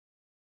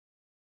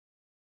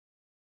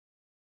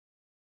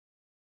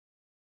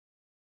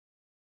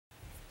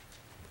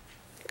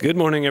Good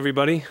morning,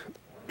 everybody.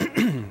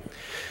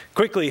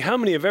 Quickly, how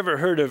many have ever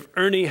heard of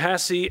Ernie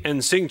Hassey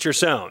and Signature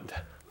Sound?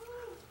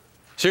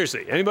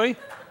 Seriously, anybody?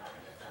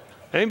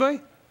 Anybody?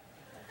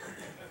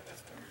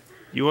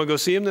 You want to go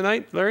see him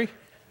tonight, Larry?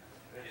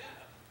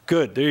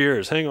 Good, they're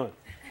yours. Hang on.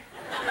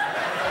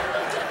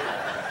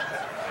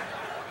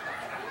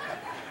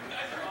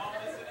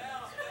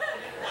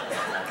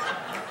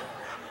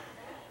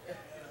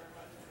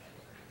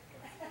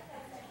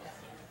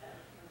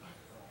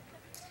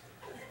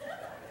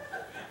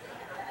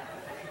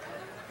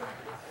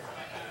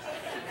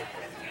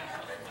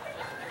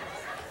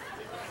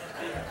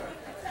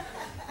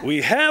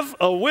 We have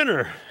a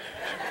winner.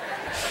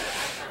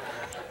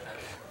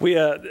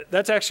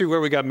 That's actually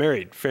where we got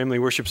married, Family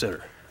Worship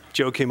Center.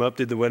 Joe came up,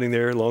 did the wedding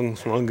there long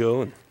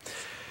ago. And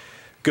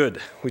good.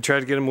 We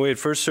tried to get him away at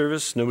first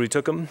service. Nobody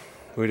took him.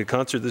 We had a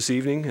concert this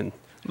evening. And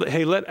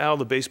hey, let Al,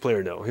 the bass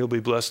player, know. He'll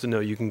be blessed to know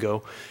you can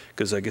go,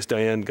 because I guess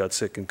Diane got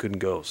sick and couldn't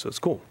go. So it's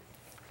cool.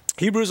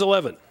 Hebrews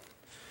 11.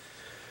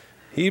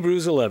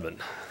 Hebrews 11.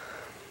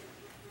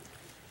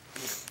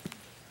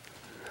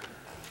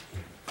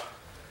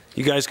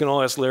 You guys can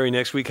all ask Larry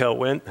next week how it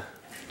went.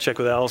 Check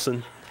with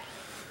Allison.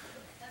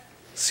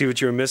 See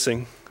what you're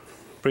missing.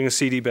 Bring a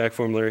CD back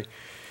for him, Larry.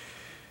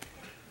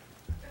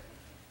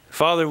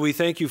 Father, we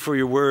thank you for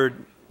your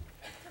word.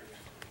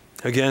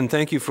 Again,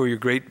 thank you for your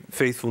great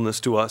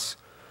faithfulness to us.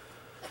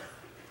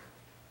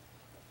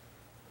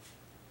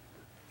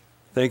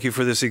 Thank you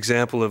for this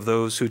example of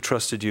those who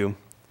trusted you,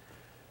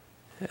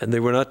 and they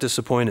were not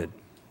disappointed.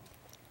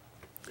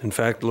 In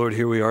fact, Lord,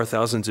 here we are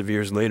thousands of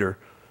years later,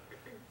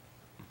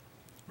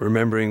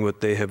 remembering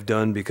what they have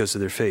done because of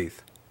their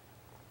faith.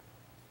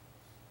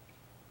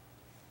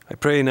 I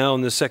pray now in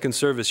this second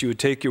service, you would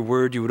take your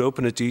word, you would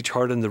open it to each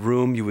heart in the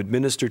room, you would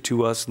minister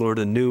to us, Lord,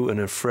 anew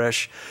and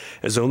afresh,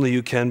 as only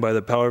you can by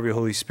the power of your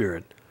Holy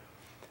Spirit.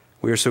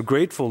 We are so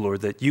grateful, Lord,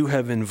 that you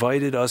have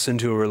invited us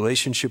into a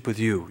relationship with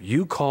you.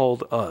 You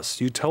called us.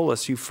 You told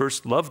us you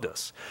first loved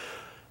us.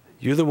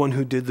 You're the one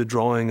who did the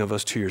drawing of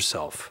us to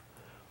yourself.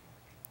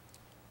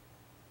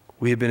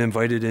 We have been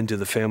invited into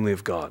the family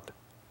of God.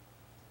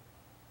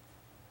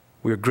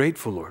 We are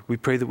grateful, Lord. We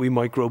pray that we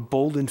might grow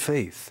bold in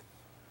faith,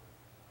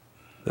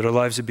 that our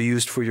lives would be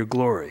used for your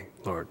glory,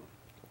 Lord.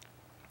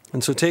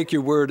 And so take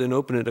your word and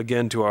open it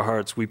again to our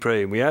hearts, we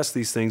pray. And we ask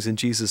these things in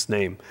Jesus'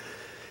 name.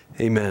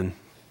 Amen.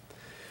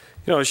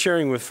 You know, I was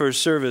sharing with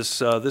First Service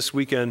this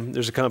weekend,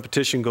 there's a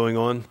competition going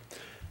on.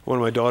 One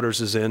of my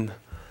daughters is in.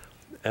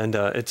 And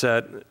it's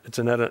at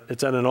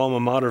an alma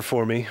mater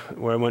for me,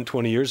 where I went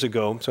 20 years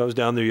ago. So I was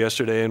down there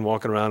yesterday and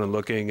walking around and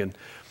looking. And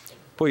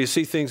boy, you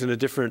see things in a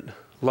different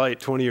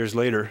light 20 years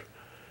later,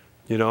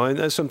 you know, and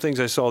there's some things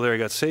I saw there. I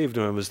got saved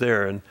when I was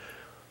there, and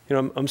you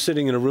know, I'm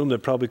sitting in a room that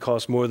probably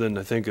cost more than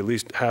I think at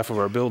least half of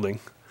our building,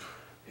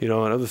 you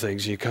know, and other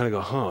things. You kind of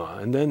go, huh?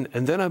 And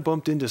then I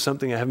bumped into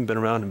something I haven't been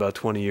around in about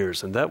 20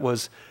 years, and that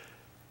was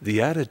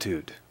the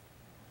attitude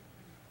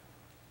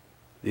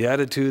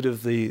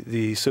of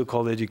the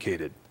so-called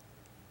educated,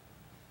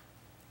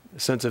 the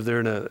sense of they're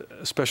in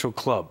a special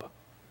club,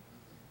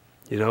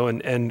 you know,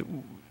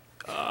 and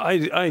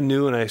I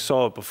knew and I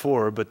saw it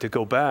before, but to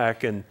go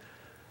back and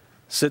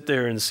sit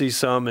there and see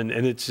some, and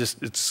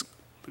it's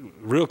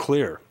real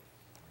clear.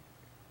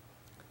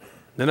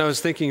 Then I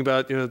was thinking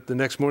about, you know, the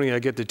next morning I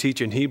get to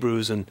teach in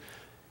Hebrews, and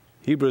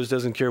Hebrews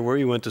doesn't care where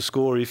you went to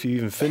school or if you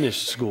even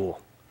finished school.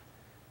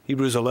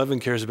 Hebrews 11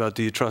 cares about,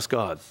 do you trust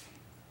God?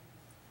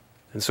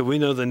 And so we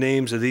know the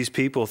names of these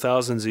people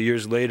thousands of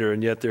years later,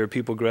 and yet there are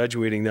people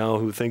graduating now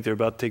who think they're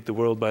about to take the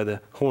world by the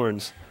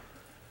horns.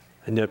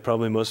 And yet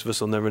probably most of us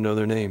will never know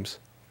their names.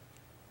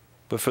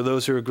 But for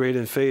those who are great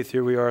in faith,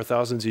 here we are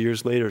thousands of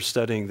years later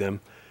studying them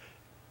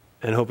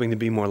and hoping to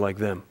be more like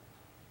them.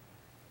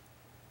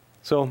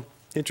 So,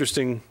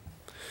 interesting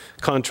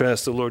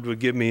contrast the Lord would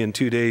give me in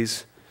 2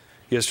 days,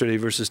 yesterday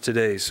versus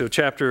today. So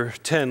chapter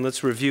 10,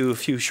 let's review a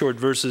few short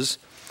verses.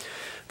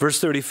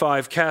 Verse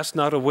 35, cast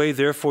not away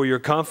therefore your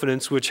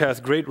confidence, which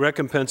hath great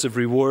recompense of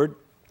reward,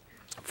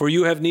 for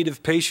you have need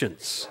of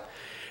patience.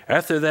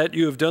 After that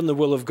you have done the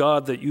will of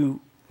God, that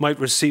you might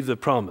receive the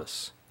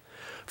promise.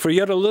 For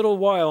yet a little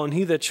while, and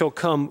he that shall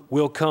come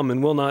will come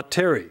and will not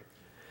tarry.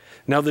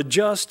 Now the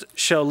just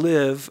shall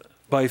live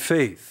by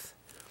faith.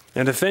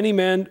 And if any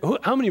man,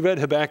 how many read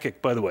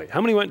Habakkuk, by the way? How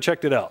many went and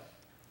checked it out?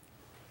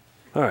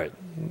 All right,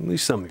 at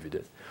least some of you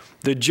did.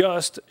 The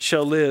just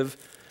shall live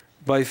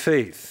by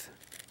faith.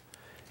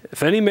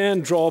 If any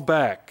man draw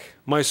back,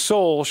 my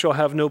soul shall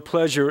have no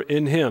pleasure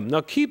in him.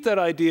 Now keep that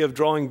idea of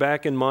drawing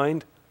back in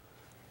mind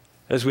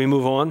as we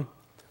move on.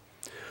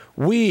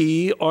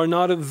 We are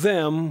not of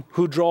them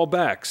who draw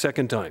back,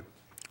 second time,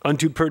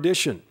 unto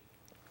perdition.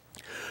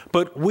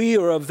 But we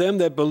are of them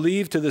that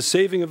believe to the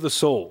saving of the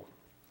soul.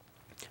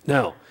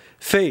 Now,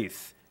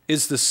 faith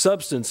is the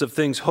substance of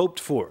things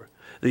hoped for,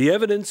 the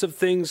evidence of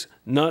things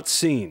not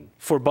seen.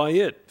 For by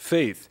it,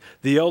 faith,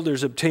 the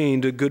elders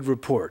obtained a good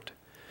report.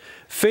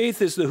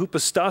 Faith is the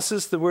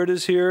hypostasis, the word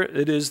is here.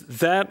 It is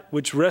that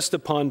which rests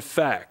upon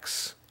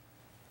facts,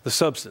 the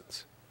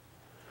substance.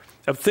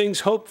 of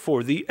things hoped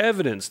for, the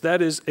evidence,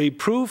 that is a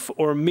proof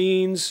or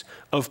means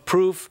of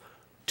proof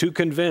to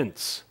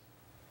convince.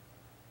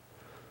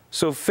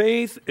 So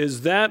faith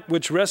is that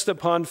which rests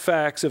upon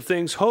facts of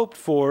things hoped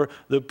for,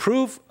 the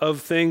proof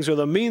of things, or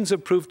the means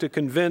of proof to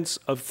convince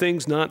of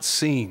things not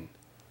seen.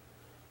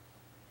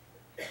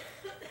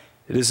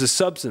 It is the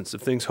substance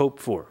of things hoped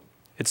for.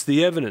 It's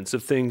the evidence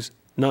of things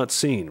not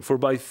seen. For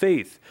by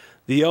faith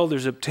the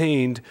elders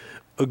obtained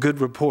a good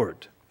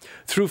report.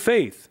 Through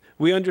faith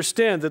we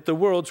understand that the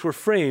worlds were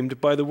framed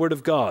by the word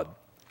of God,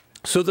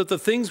 so that the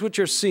things which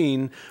are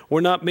seen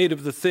were not made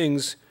of the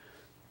things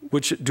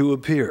which do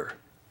appear.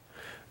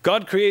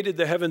 God created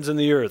the heavens and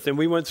the earth, and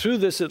we went through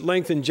this at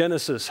length in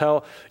Genesis,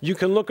 how you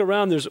can look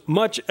around, there's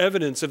much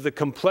evidence of the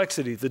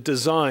complexity, the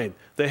design,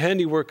 the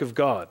handiwork of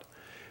God.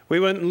 We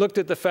went and looked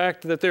at the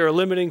fact that there are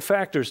limiting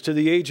factors to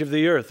the age of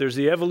the earth. There's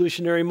the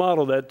evolutionary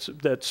model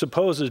that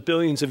supposes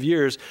billions of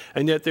years,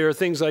 and yet there are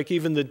things like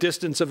even the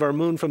distance of our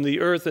moon from the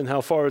earth and how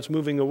far it's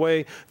moving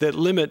away that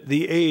limit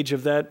the age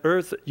of that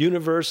earth,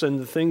 universe, and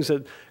the things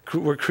that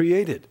were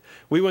created.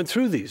 We went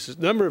through these, a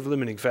number of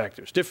limiting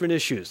factors, different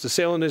issues, the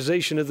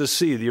salinization of the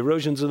sea, the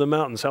erosions of the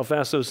mountains, how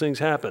fast those things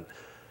happen.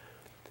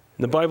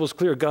 And the Bible's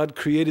clear, God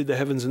created the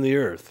heavens and the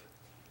earth.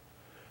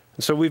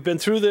 And so we've been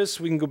through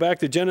this. We can go back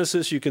to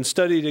Genesis. You can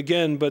study it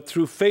again. But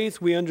through faith,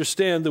 we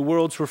understand the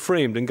worlds were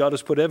framed, and God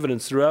has put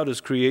evidence throughout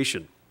his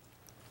creation.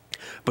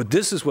 But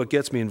this is what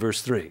gets me in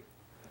verse 3.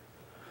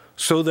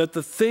 So that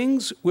the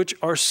things which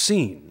are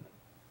seen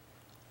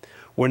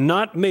were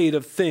not made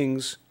of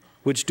things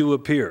which do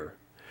appear.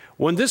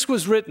 When this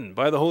was written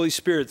by the Holy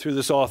Spirit through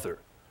this author,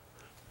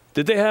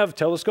 did they have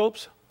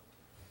telescopes?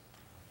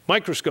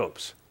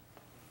 Microscopes?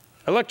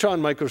 Electron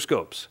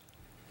microscopes?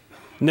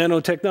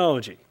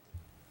 Nanotechnology?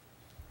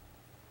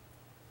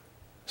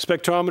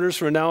 Spectrometers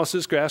for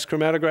analysis, gas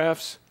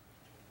chromatographs?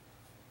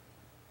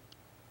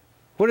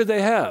 What did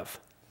they have?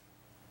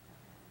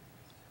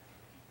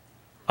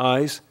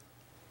 Eyes.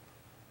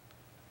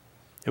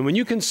 And when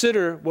you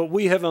consider what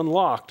we have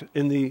unlocked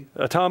in the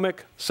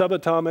atomic,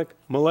 subatomic,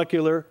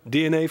 molecular,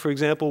 DNA, for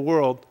example,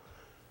 world,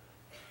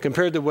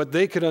 compared to what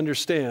they could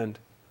understand,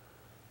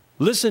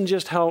 listen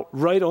just how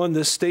right on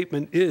this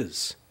statement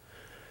is.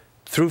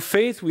 Through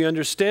faith, we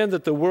understand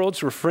that the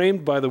worlds were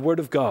framed by the word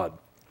of God,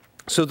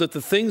 so that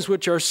the things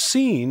which are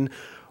seen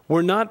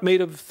were not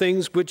made of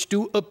things which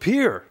do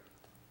appear.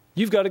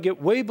 You've got to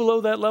get way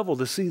below that level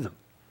to see them.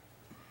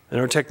 And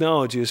our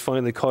technology has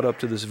finally caught up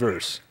to this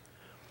verse.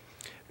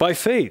 By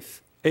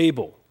faith,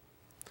 Abel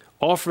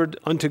offered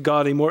unto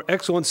God a more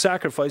excellent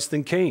sacrifice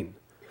than Cain,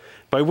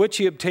 by which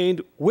he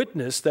obtained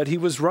witness that he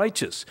was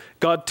righteous,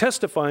 God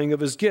testifying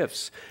of his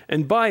gifts.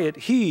 And by it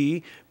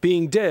he,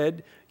 being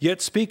dead, yet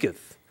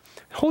speaketh.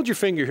 Hold your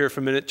finger here for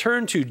a minute.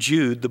 Turn to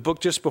Jude, the book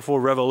just before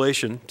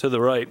Revelation, to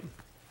the right.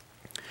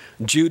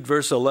 Jude,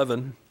 verse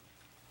 11.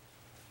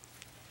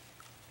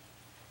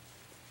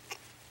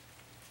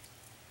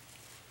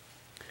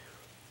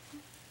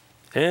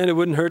 And it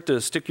wouldn't hurt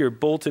to stick your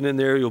bulletin in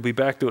there. You'll be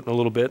back to it in a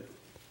little bit.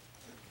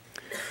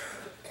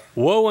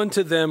 Woe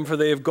unto them, for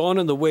they have gone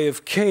in the way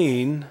of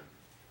Cain,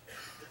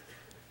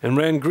 and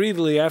ran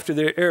greedily after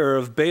their error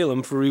of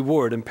Balaam for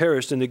reward, and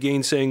perished in the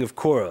gainsaying of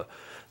Korah.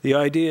 The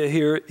idea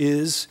here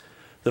is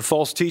the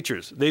false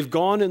teachers. They've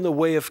gone in the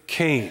way of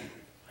Cain.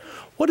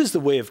 What is the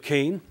way of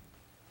Cain?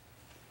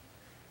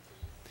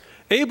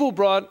 Abel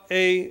brought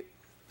a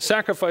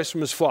sacrifice from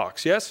his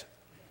flocks, yes?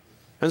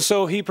 And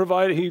so he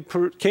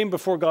came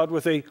before God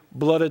with a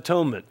blood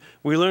atonement.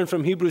 We learn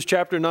from Hebrews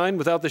chapter 9,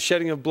 without the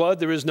shedding of blood,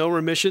 there is no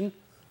remission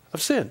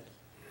of sin.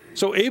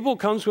 So Abel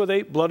comes with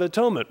a blood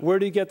atonement. Where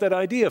did he get that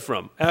idea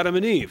from? Adam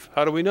and Eve.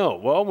 How do we know?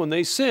 Well, when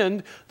they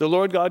sinned, the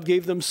Lord God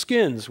gave them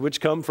skins, which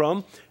come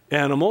from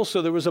animals,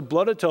 so there was a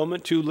blood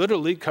atonement to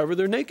literally cover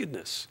their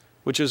nakedness,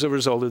 which is a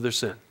result of their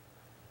sin.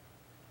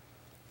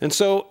 And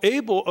so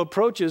Abel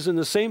approaches in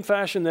the same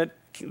fashion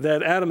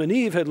that Adam and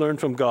Eve had learned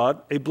from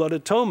God. A blood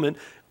atonement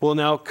will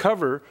now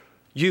cover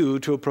you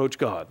to approach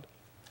God.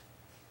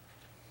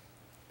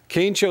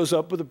 Cain shows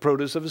up with the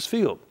produce of his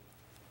field.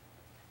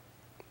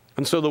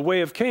 And so the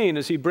way of Cain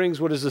is he brings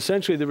what is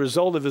essentially the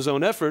result of his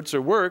own efforts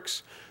or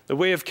works. The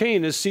way of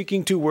Cain is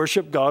seeking to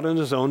worship God on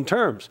his own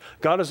terms.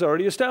 God has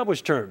already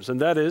established terms,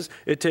 and that is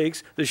it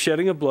takes the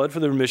shedding of blood for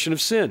the remission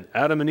of sin.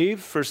 Adam and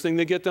Eve, first thing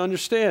they get to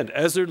understand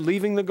as they're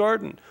leaving the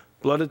garden,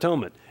 blood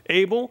atonement.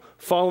 Abel,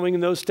 following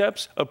in those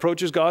steps,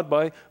 approaches God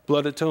by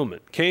blood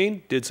atonement.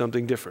 Cain did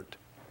something different.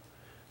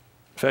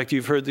 In fact,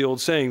 you've heard the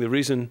old saying, the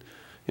reason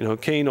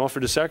Cain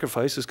offered a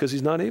sacrifice is because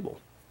he's not able.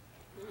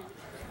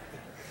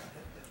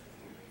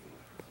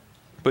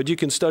 But you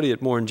can study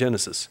it more in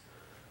Genesis.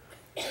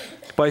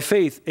 By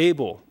faith,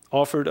 Abel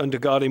offered unto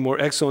God a more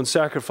excellent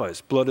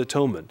sacrifice, blood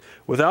atonement.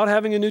 Without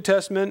having a New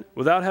Testament,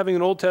 without having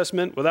an Old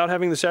Testament, without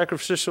having the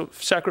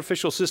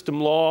sacrificial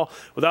system law,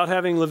 without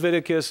having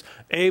Leviticus,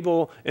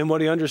 Abel, in what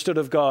he understood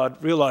of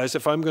God, realized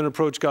if I'm going to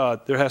approach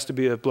God, there has to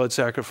be a blood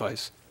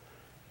sacrifice.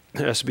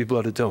 There has to be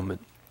blood atonement.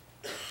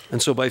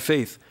 And so by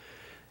faith,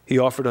 he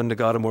offered unto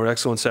God a more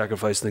excellent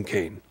sacrifice than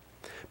Cain,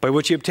 by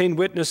which he obtained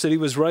witness that he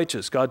was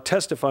righteous, God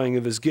testifying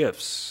of his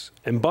gifts,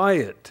 and by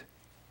it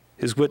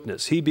his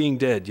witness, he being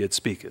dead yet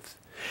speaketh.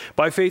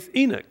 By faith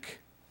Enoch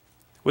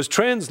was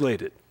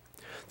translated,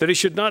 that he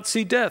should not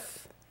see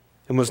death,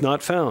 and was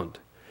not found,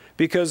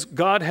 because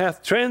God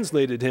hath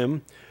translated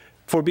him.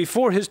 For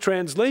before his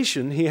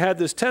translation, he had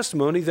this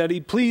testimony that he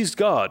pleased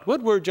God.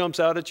 What word jumps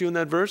out at you in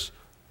that verse?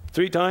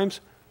 3 times?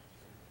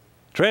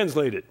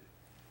 Translated.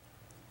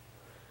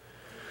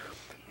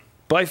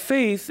 By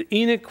faith,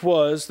 Enoch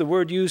was, the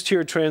word used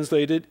here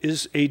translated,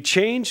 is a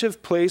change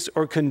of place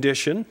or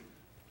condition,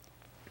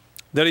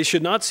 that he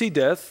should not see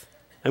death,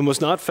 and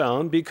was not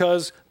found,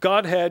 because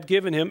God had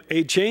given him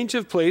a change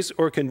of place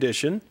or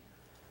condition.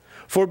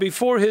 For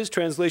before his,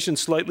 translation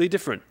slightly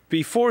different,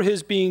 before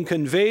his being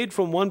conveyed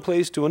from one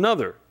place to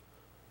another,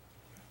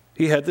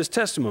 he had this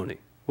testimony.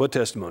 What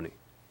testimony?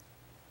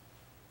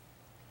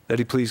 That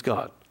he pleased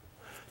God.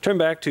 Turn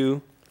back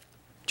to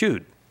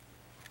Jude,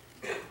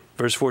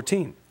 verse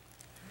 14.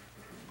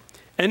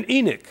 And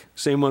Enoch,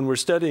 same one we're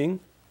studying,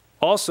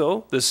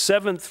 also the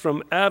 7th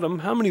from Adam.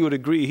 How many would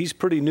agree he's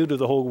pretty new to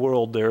the whole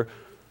world there?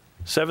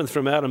 7th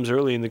from Adam's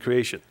early in the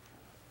creation.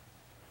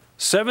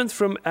 7th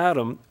from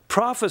Adam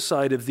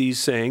prophesied of these,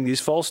 saying, these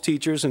false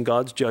teachers in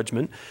God's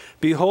judgment,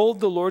 behold,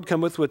 the Lord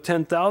cometh with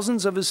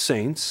 10,000s of his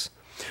saints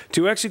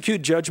to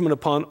execute judgment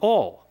upon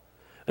all,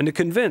 and to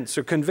convince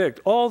or convict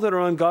all that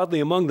are ungodly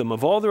among them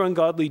of all their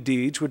ungodly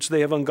deeds which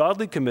they have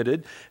ungodly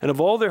committed, and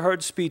of all their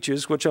hard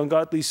speeches which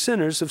ungodly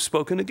sinners have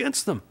spoken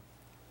against them.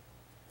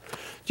 Do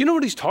you know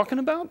what he's talking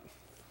about?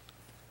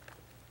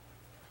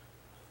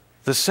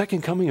 The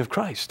second coming of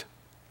Christ,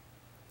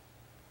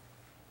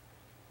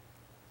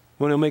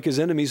 when he'll make his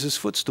enemies his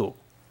footstool.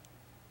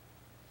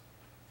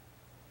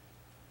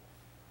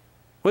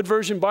 What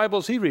version Bible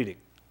is he reading?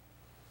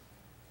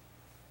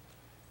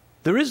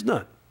 There is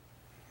none.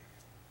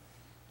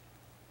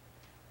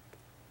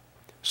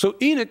 So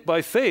Enoch,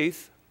 by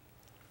faith,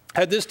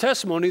 had this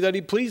testimony that he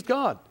pleased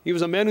God. He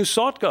was a man who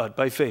sought God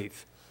by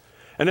faith.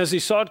 And as he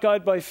sought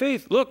God by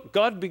faith, look,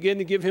 God began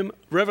to give him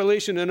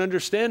revelation and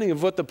understanding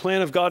of what the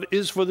plan of God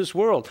is for this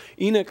world.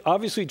 Enoch,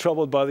 obviously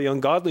troubled by the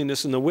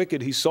ungodliness and the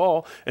wicked he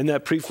saw in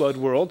that pre-flood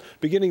world,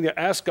 beginning to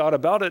ask God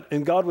about it,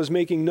 and God was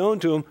making known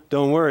to him,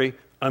 don't worry,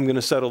 I'm going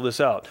to settle this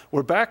out.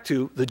 We're back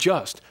to the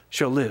just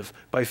shall live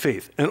by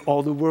faith, and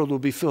all the world will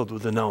be filled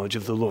with the knowledge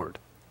of the Lord.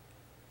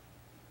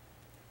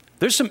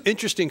 There's some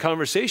interesting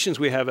conversations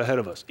we have ahead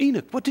of us.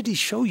 Enoch, what did he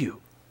show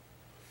you?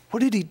 What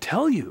did he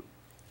tell you?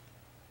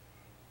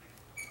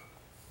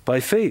 By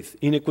faith,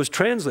 Enoch was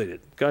translated.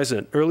 Guy's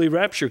an early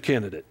rapture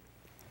candidate.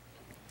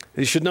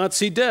 He should not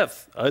see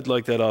death. I'd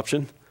like that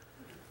option.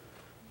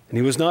 And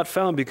he was not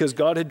found because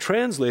God had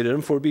translated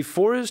him, for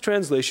before his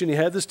translation he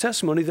had this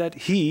testimony that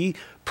he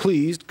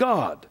pleased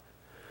God.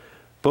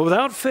 But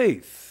without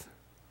faith,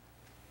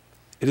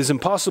 it is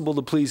impossible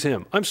to please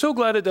him. I'm so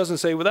glad it doesn't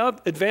say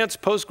without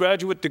advanced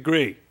postgraduate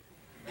degree.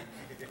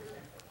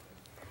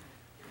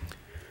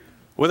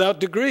 Without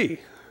degree.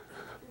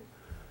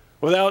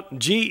 Without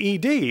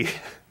GED.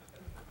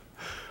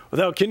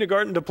 Without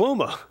kindergarten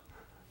diploma.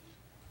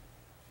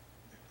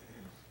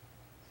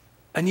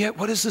 And yet,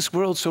 what is this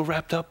world so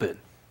wrapped up in?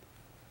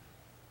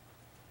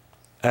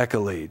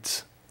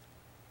 Accolades.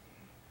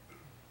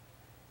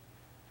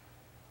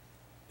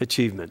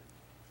 Achievement.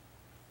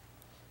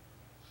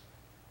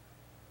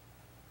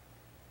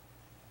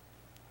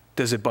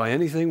 Does it buy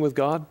anything with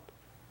God?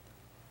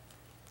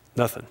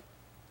 Nothing.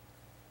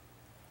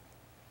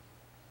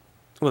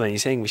 Well, then you're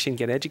saying we shouldn't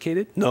get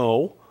educated?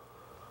 No.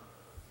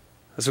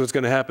 That's what's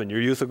going to happen. Your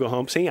youth will go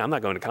home. See, I'm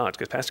not going to college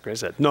because Pastor Chris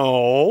said,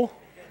 no.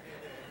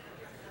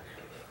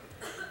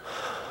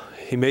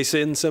 He may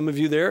send some of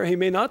you there. He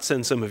may not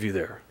send some of you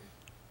there.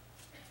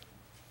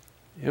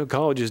 You know,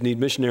 colleges need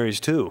missionaries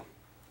too.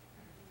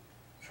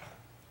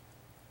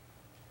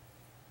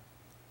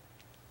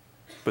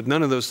 But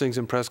none of those things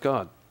impress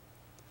God.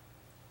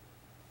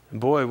 And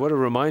boy, what a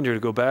reminder to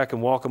go back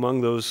and walk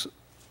among those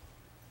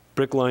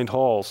brick-lined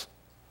halls.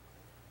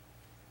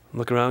 And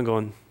look around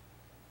going,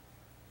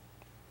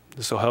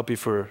 this will help you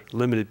for a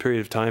limited period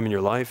of time in your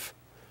life,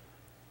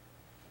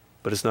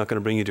 but it's not going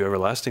to bring you to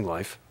everlasting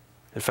life.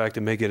 In fact,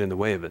 it may get in the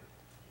way of it.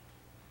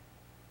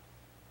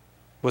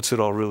 What's it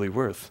all really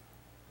worth?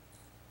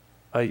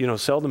 I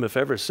seldom, if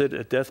ever, sit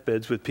at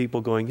deathbeds with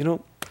people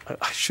going,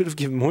 I should have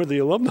given more to the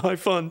alumni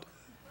fund.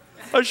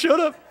 I should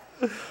have.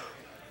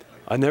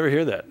 I never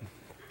hear that.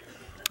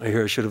 I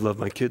hear I should have loved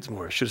my kids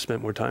more. I should have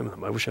spent more time with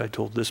them. I wish I had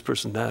told this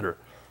person that, or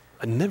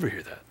I never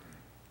hear that.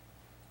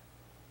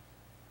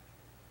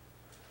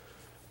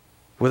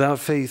 Without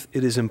faith,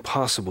 it is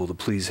impossible to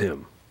please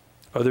him.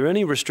 Are there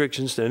any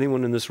restrictions to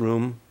anyone in this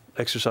room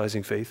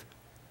exercising faith?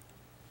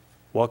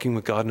 Walking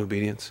with God in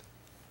obedience?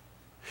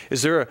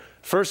 Is there a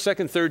first,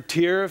 second, third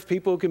tier of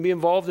people who can be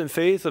involved in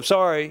faith? Of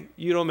sorry,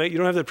 you don't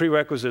have the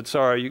prerequisites.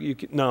 Sorry,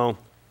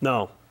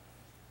 no.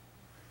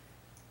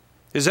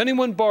 Is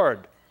anyone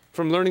barred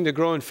from learning to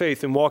grow in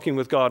faith and walking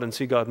with God and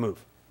see God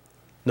move?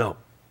 No.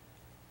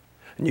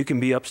 And you can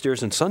be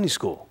upstairs in Sunday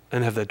school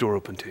and have that door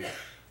open to you.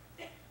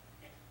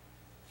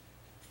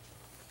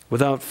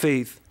 Without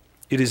faith,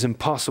 it is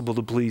impossible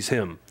to please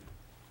him.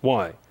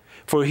 Why?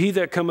 For he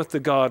that cometh to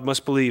God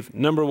must believe,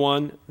 number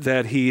one,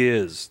 that he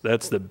is.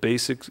 That's the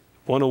basic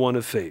 101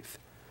 of faith.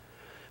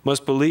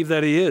 Must believe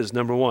that he is,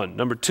 number one.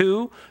 Number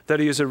two,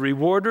 that he is a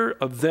rewarder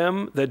of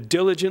them that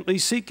diligently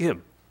seek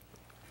him.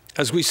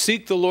 As we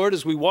seek the Lord,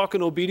 as we walk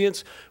in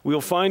obedience,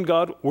 we'll find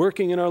God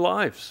working in our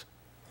lives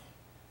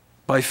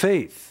by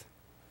faith.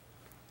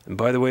 And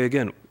by the way,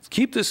 again,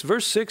 keep this,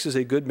 verse 6 is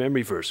a good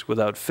memory verse.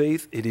 Without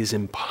faith, it is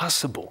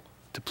impossible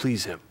to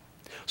please him.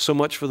 So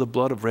much for the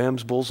blood of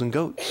rams, bulls, and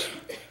goats.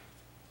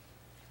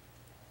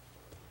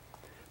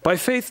 By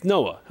faith,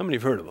 Noah. How many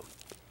have heard of him?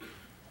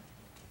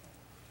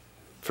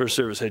 First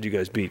service had you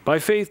guys beat. By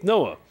faith,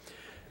 Noah,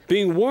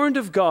 being warned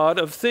of God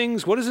of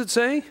things, what does it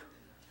say?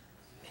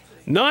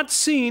 Not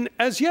seen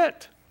as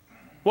yet.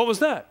 What was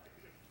that?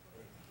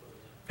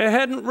 It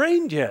hadn't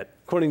rained yet,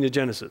 according to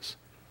Genesis.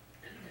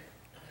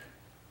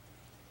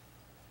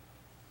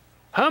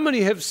 How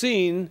many have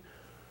seen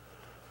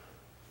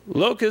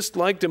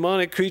locust-like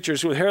demonic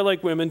creatures with hair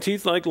like women,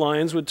 teeth like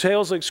lions, with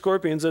tails like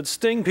scorpions that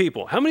sting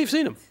people? How many have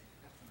seen them?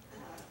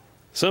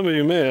 Some of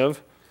you may have.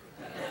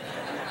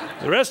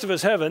 The rest of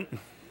us haven't.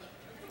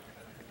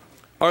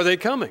 Are they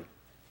coming?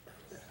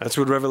 That's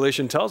what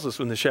Revelation tells us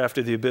when the shaft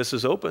of the abyss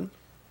is open.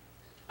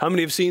 How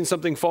many have seen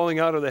something falling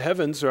out of the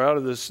heavens or out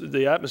of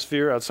the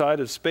atmosphere outside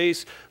of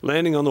space,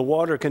 landing on the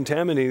water,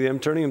 contaminating them,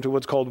 turning them to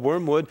what's called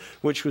wormwood,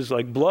 which was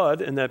like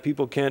blood, and that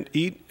people can't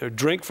eat or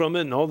drink from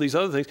it and all these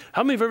other things?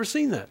 How many have ever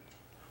seen that?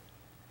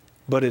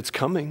 But it's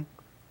coming.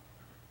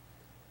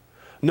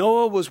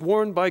 Noah was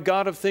warned by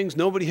God of things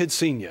nobody had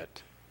seen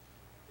yet.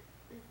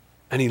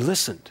 And he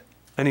listened,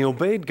 and he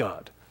obeyed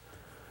God.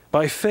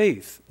 By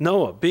faith,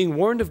 Noah, being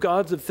warned of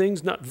God of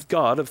things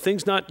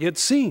not yet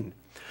seen,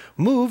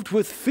 moved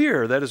with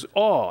fear, that is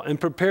awe,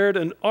 and prepared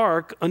an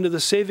ark unto the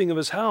saving of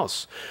his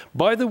house,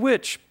 by the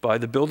which, by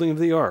the building of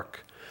the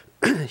ark,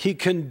 he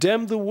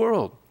condemned the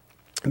world,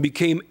 and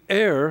became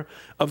heir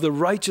of the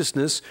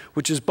righteousness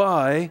which is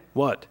by,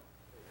 what?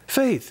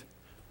 Faith.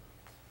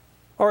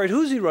 All right,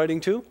 who's he writing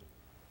to?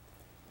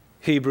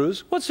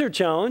 Hebrews. What's their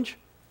challenge?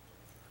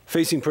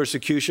 Facing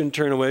persecution,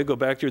 turn away, go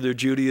back to their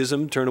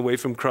Judaism, turn away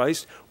from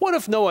Christ. What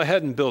if Noah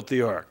hadn't built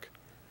the ark?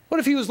 What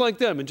if he was like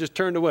them and just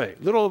turned away?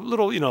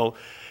 Little, you know,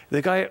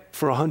 the guy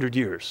for 100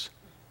 years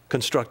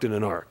constructed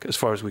an ark, as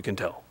far as we can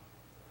tell.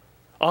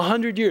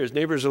 100 years.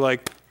 Neighbors are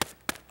like,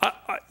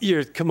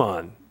 come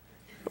on.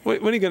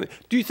 When are you going to?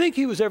 Do you think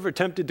he was ever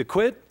tempted to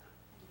quit?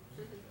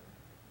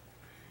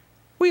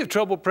 We have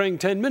trouble praying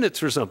 10 minutes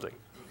for something.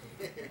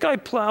 Guy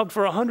plowed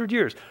for 100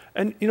 years.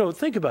 And, you know,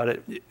 think about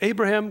it.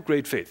 Abraham,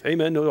 great faith.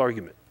 Amen, no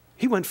argument.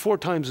 He went 4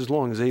 times as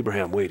long as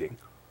Abraham waiting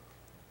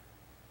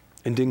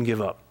and didn't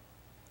give up.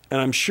 And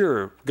I'm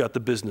sure got the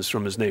business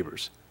from his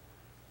neighbors.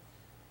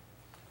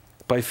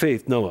 By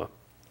faith, Noah,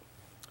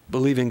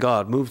 believing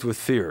God, moved with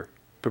fear,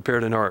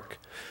 prepared an ark,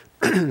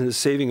 the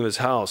saving of his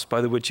house,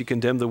 by the which he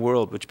condemned the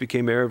world, which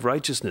became heir of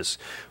righteousness,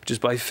 which is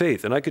by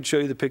faith. And I could show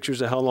you the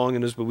pictures of how long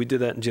it is, but we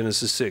did that in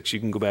Genesis 6. You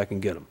can go back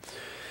and get them.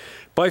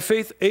 By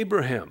faith,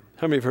 Abraham.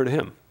 How many have heard of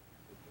him?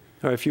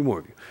 All right, a few more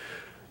of you.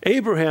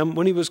 Abraham,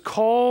 when he was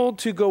called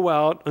to go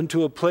out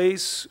unto a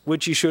place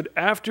which he should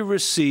after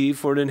receive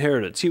for an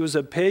inheritance. He was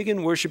a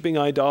pagan worshiping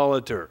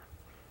idolater,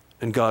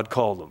 and God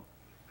called him.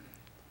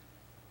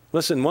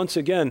 Listen, once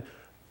again,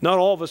 not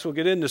all of us will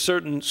get into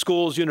certain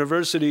schools,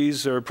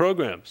 universities, or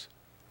programs.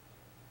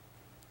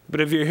 But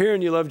if you're here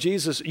and you love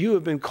Jesus, you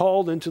have been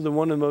called into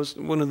one of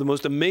the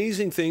most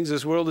amazing things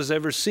this world has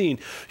ever seen.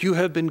 You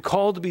have been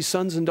called to be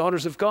sons and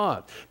daughters of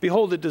God.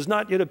 Behold, it does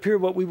not yet appear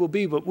what we will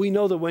be, but we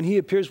know that when he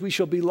appears, we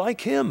shall be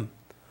like him.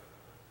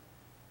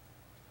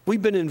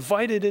 We've been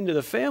invited into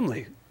the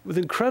family with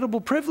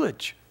incredible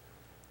privilege.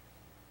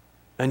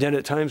 And yet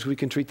at times we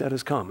can treat that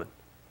as common.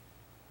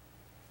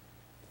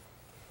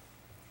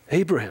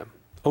 Abraham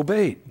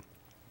obeyed.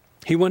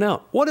 He went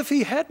out. What if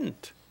he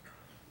hadn't?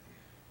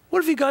 What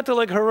if he got to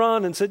like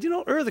Haran and said, you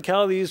know, Ur of the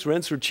Chaldees,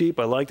 rents were cheap,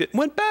 I liked it, and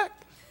went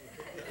back?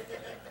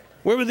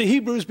 Where would the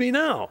Hebrews be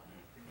now?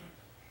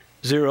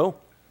 0.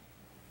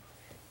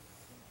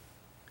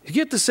 You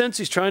get the sense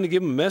he's trying to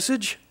give him a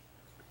message?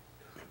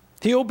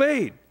 He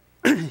obeyed.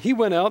 He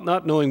went out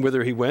not knowing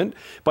whither he went.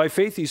 By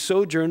faith he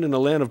sojourned in a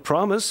land of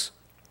promise,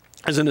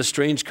 as in a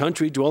strange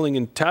country, dwelling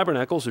in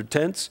tabernacles or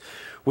tents,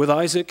 with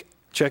Isaac,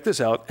 check this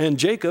out, and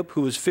Jacob,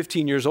 who was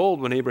 15 years old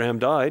when Abraham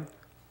died.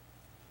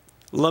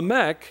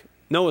 Lamech,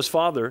 Noah's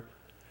father,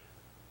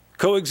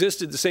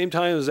 coexisted at the same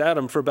time as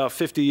Adam for about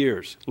 50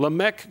 years.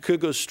 Lamech could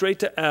go straight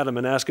to Adam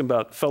and ask him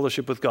about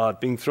fellowship with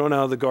God, being thrown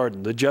out of the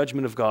garden, the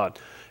judgment of God,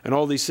 and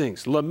all these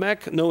things.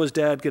 Lamech, Noah's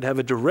dad, could have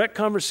a direct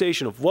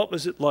conversation of what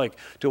was it like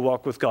to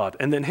walk with God,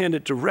 and then hand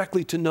it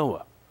directly to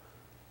Noah.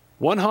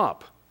 One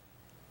hop.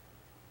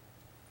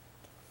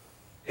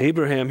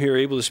 Abraham here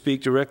able to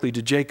speak directly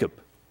to Jacob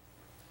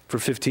for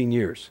 15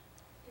 years.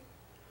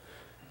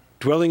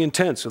 Dwelling in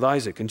tents with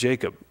Isaac and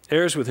Jacob,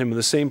 heirs with him of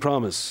the same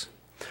promise.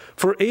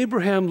 For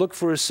Abraham looked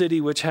for a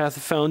city which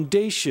hath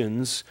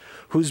foundations,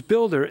 whose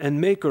builder and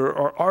maker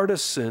or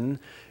artisan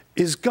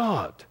is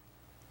God.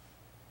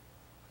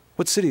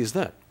 What city is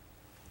that?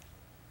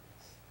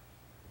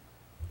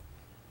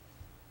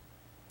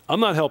 I'm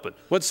not helping.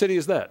 What city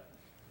is that?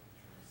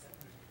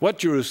 What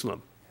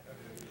Jerusalem?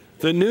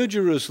 The New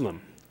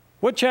Jerusalem.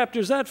 What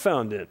chapter is that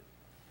found in?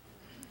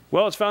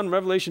 Well, it's found in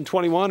Revelation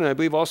 21, and I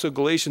believe also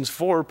Galatians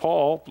 4.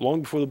 Paul,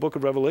 long before the book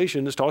of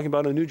Revelation, is talking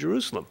about a New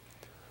Jerusalem.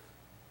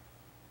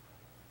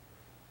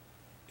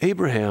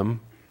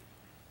 Abraham,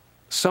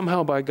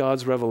 somehow by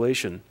God's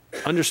revelation,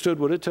 understood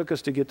what it took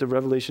us to get to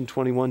Revelation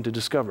 21 to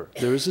discover.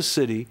 There is a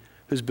city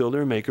whose builder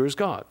and maker is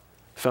God.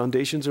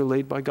 Foundations are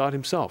laid by God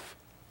himself.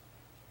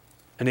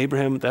 And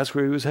Abraham, that's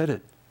where he was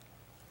headed.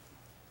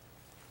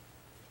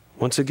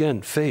 Once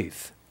again,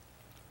 faith.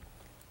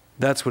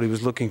 That's what he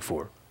was looking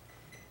for.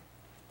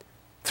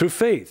 Through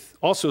faith,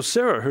 also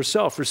Sarah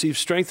herself received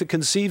strength to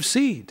conceive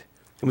seed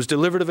and was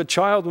delivered of a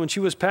child when she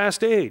was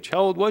past age. How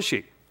old was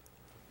she?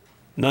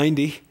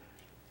 90.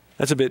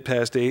 That's a bit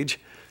past age.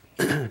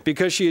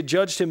 Because she had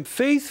judged him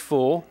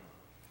faithful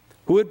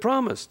who had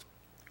promised.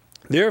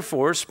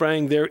 Therefore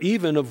sprang there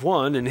even of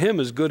one, and him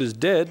as good as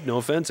dead, no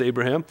offense,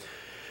 Abraham,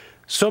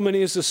 so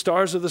many as the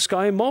stars of the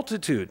sky,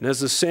 multitude, and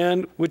as the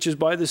sand which is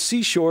by the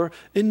seashore,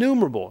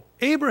 innumerable.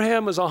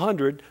 Abraham is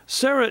 100,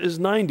 Sarah is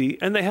 90,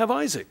 and they have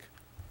Isaac.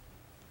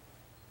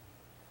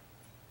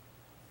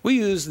 We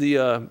use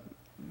the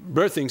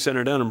birthing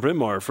center down in Bryn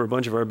Mawr for a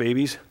bunch of our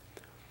babies.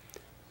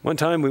 One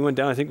time we went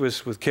down, I think it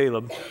was with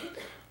Caleb.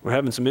 We're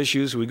having some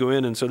issues. We go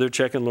in, and so they're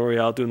checking Lori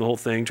out, doing the whole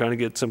thing, trying to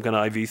get some kind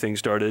of IV thing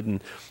started,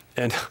 and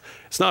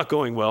it's not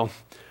going well.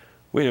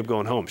 We ended up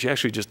going home. She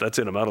actually just, that's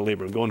it, I'm out of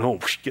labor. I'm going home.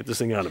 Get this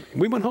thing out of me.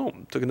 And we went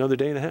home. Took another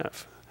day and a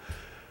half.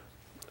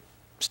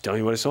 Just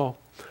telling you what I saw.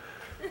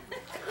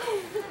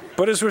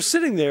 But as we're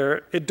sitting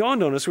there, it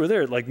dawned on us, we're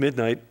there at like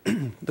midnight.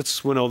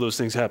 That's when all those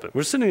things happen.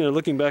 We're sitting there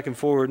looking back and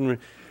forward, and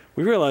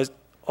we realized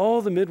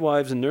all the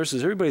midwives and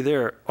nurses, everybody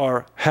there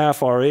are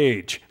half our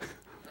age.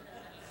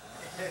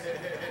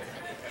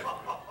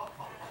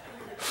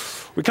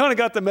 We kind of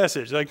got the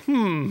message, like,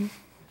 maybe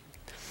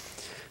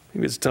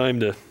it's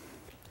time to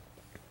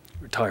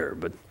retire,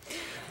 but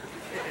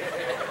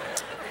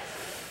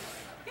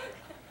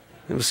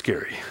it was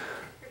scary.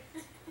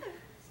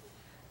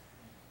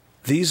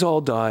 These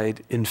all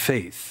died in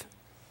faith.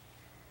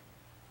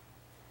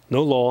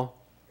 No law.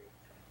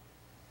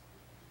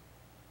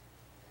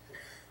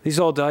 These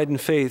all died in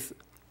faith,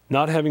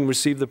 not having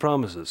received the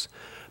promises,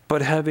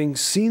 but having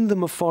seen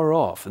them afar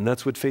off. And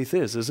that's what faith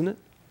is, isn't it?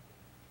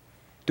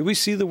 Do we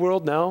see the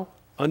world now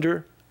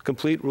under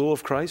complete rule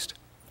of Christ?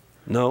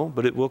 No,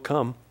 but it will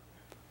come.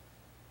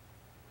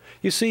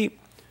 You see,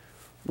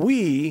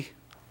 we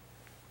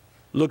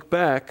look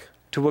back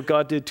to what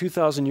God did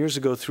 2,000 years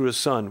ago through his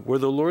Son, where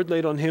the Lord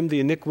laid on him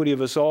the iniquity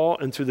of us all,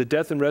 and through the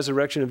death and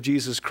resurrection of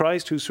Jesus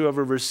Christ,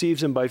 whosoever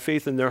receives him by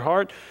faith in their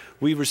heart,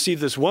 we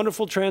receive this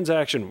wonderful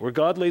transaction where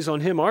God lays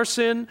on him our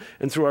sin,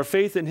 and through our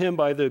faith in him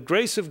by the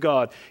grace of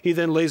God, he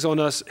then lays on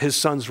us his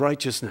Son's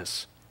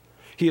righteousness.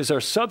 He is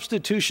our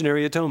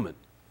substitutionary atonement.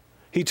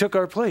 He took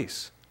our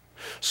place.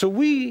 So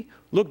we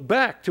look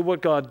back to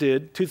what God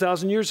did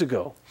 2,000 years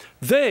ago.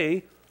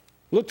 They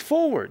looked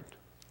forward.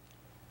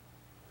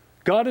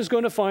 God is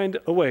going to find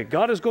a way.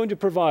 God is going to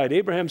provide.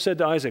 Abraham said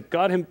to Isaac,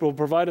 God will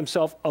provide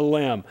himself a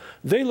lamb.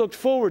 They looked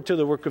forward to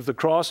the work of the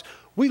cross.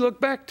 We look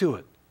back to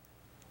it.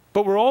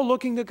 But we're all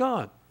looking to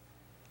God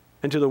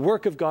and to the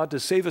work of God to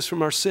save us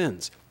from our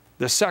sins,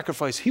 the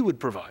sacrifice he would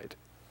provide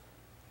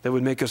that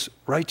would make us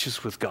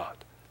righteous with God,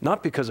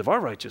 not because of our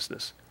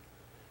righteousness,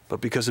 but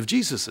because of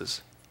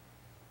Jesus's.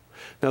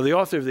 Now, the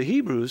author of the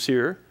Hebrews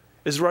here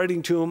is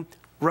writing to them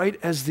right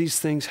as these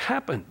things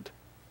happened.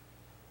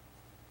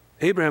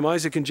 Abraham,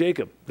 Isaac, and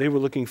Jacob, they were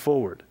looking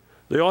forward.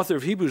 The author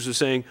of Hebrews is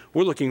saying,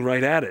 we're looking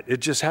right at it. It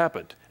just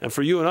happened. And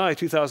for you and I,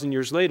 2,000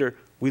 years later,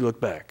 we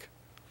look back.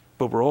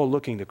 But we're all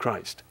looking to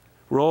Christ.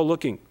 We're all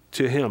looking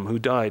to him who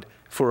died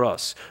for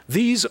us.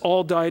 These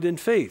all died in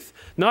faith,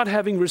 not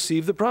having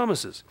received the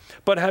promises,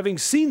 but having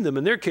seen them,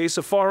 in their case,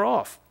 afar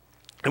off,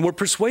 and were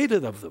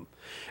persuaded of them,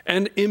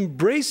 and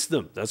embraced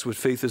them. That's what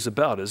faith is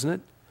about, isn't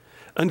it?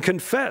 And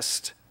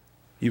confessed.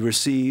 You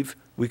receive,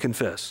 we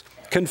confess.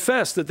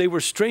 Confess that they were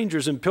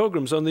strangers and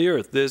pilgrims on the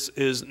earth. This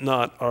is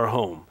not our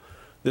home.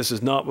 This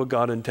is not what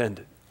God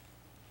intended.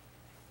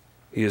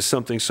 He has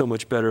something so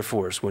much better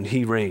for us when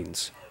he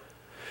reigns.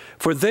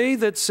 For they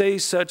that say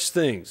such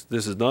things,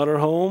 this is not our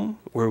home,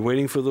 we're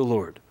waiting for the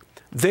Lord.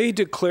 They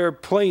declare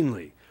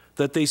plainly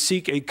that they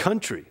seek a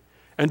country.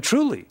 And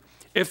truly,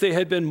 if they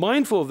had been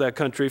mindful of that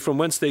country from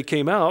whence they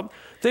came out,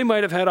 they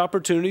might have had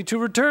opportunity to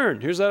return.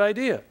 Here's that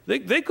idea.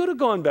 They could have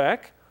gone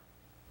back,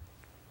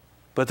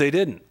 but they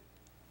didn't.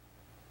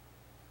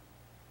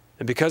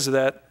 And because of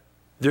that,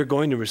 they're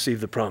going to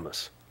receive the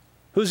promise.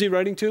 Who's he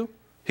writing to?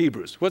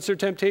 Hebrews. What's their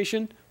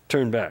temptation?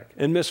 Turn back.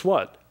 And miss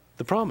what?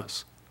 The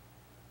promise.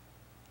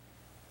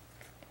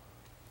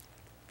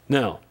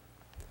 Now,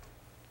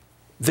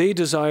 they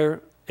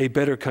desire a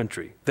better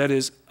country, that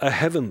is, a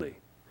heavenly.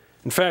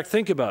 In fact,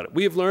 think about it.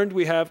 We have learned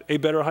we have a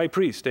better high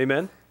priest.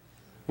 Amen?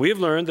 We have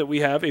learned that we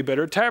have a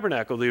better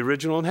tabernacle, the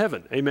original in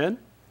heaven. Amen?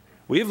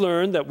 We have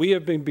learned that we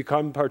have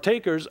become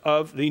partakers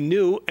of the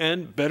new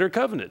and better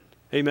covenant.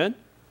 Amen?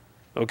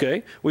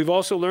 Okay? We've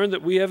also learned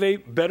that we have a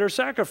better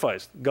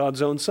sacrifice,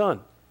 God's own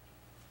Son.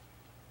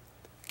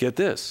 Get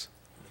this.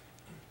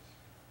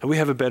 And we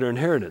have a better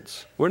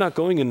inheritance. We're not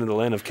going into the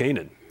land of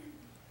Canaan.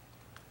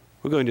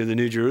 We're going to the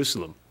New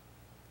Jerusalem.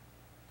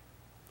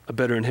 A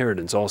better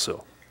inheritance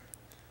also.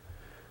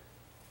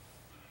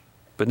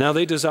 But now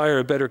they desire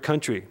a better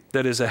country,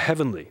 that is a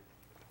heavenly.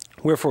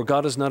 Wherefore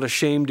God is not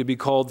ashamed to be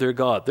called their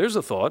God. There's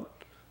a thought.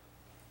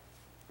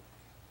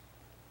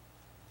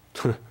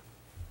 You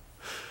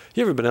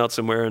ever been out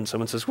somewhere and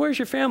someone says, where's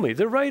your family?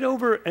 They're right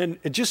over, and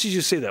just as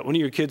you say that, one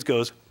of your kids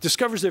goes,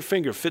 discovers their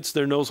finger fits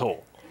their nose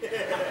hole.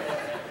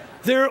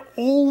 They're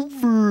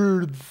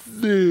over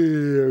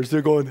there.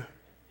 They're going,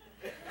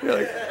 you're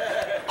like,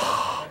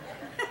 oh.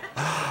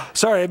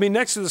 Sorry, I mean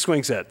next to the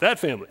swing set, that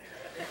family.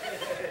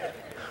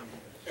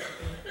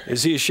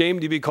 Is he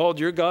ashamed to be called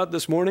your God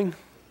this morning?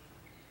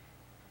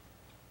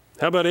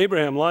 How about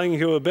Abraham lying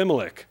to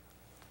Abimelech?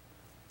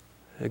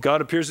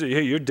 God appears to you,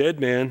 hey, you're dead,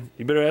 man.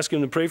 You better ask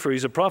him to pray for you.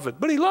 He's a prophet.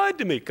 But he lied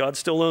to me. God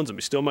still owns him.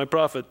 He's still my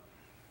prophet.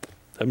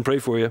 Have him pray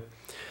for you.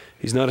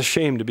 He's not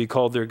ashamed to be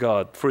called their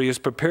God, for he has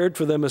prepared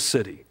for them a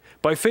city.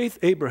 By faith,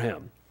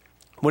 Abraham,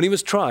 when he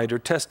was tried or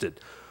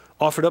tested,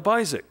 offered up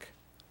Isaac.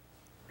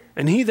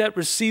 And he that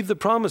received the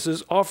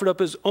promises offered up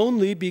his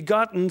only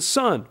begotten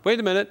son. Wait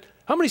a minute.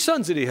 How many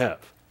sons did he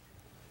have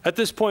at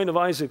this point of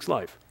Isaac's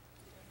life?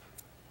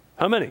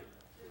 How many?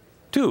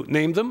 2.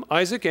 Name them,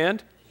 Isaac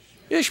and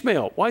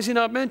Ishmael. Why is he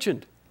not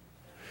mentioned?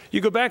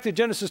 You go back to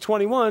Genesis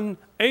 21,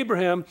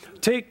 Abraham,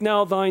 take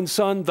now thine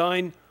son,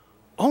 thine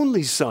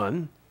only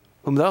son,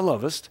 whom thou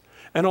lovest,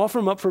 and offer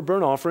him up for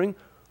burnt offering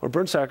or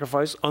burnt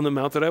sacrifice on the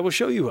mount that I will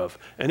show you of.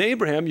 And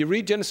Abraham, you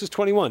read Genesis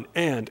 21,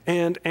 and.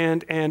 It's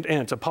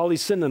a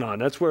polysynonon.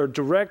 That's where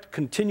direct,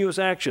 continuous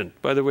action,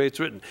 by the way it's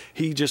written.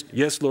 He just,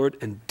 yes, Lord,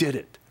 and did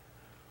it.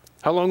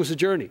 How long was the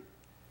journey?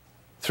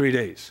 3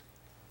 days.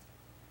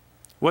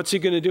 What's he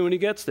going to do when he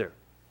gets there?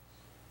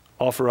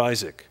 Offer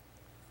Isaac.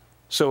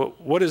 So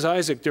what is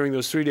Isaac during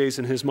those 3 days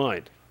in his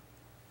mind?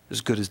 As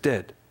good as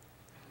dead.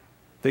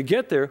 They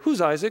get there. Who's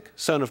Isaac?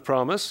 Son of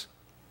promise.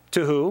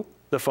 To who?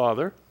 The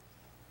father.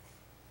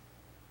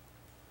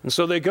 And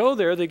so they go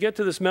there. They get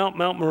to this Mount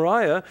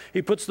Moriah.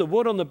 He puts the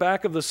wood on the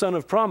back of the son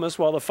of promise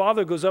while the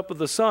father goes up with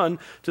the son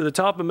to the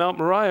top of Mount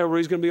Moriah where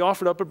he's going to be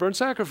offered up a burnt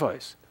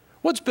sacrifice.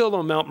 What's built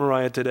on Mount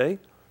Moriah today?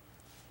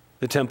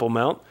 The Temple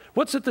Mount.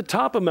 What's at the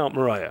top of Mount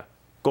Moriah?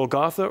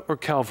 Golgotha or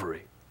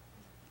Calvary,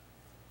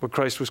 where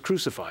Christ was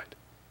crucified.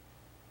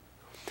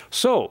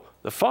 So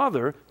the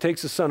father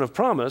takes the son of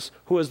promise,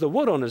 who has the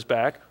wood on his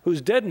back, who's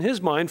dead in his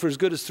mind for as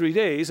good as 3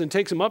 days, and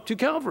takes him up to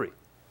Calvary.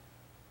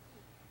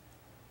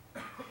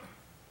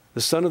 The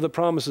son of the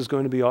promise is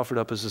going to be offered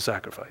up as a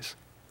sacrifice.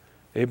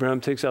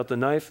 Abraham takes out the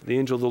knife. The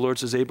angel of the Lord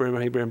says,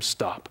 Abraham,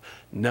 stop.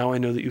 Now I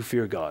know that you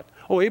fear God.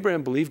 Oh,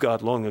 Abraham believed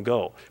God long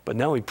ago, but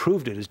now he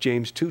proved it, as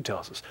James 2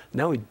 tells us.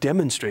 Now he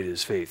demonstrated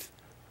his faith.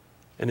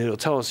 And it'll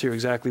tell us here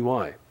exactly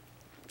why.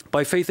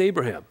 By faith,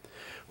 Abraham,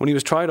 when he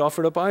was tried,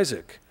 offered up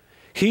Isaac.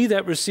 He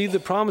that received the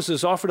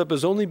promises offered up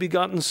his only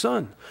begotten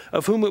son,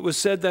 of whom it was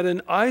said that in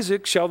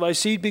Isaac shall thy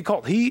seed be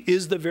called. He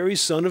is the very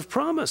son of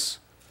promise.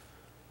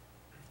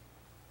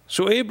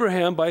 So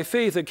Abraham, by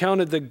faith,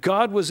 accounted that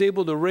God was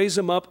able to raise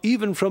him up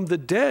even from the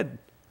dead,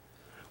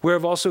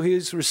 whereof also he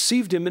has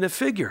received him in a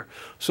figure.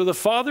 So the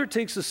father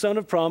takes the son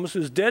of promise,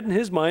 who's dead in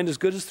his mind as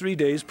good as 3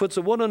 days, puts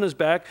a wood on his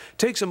back,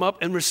 takes him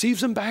up, and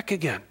receives him back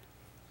again.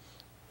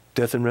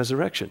 Death and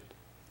resurrection.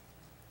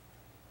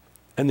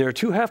 And there are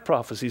 2 half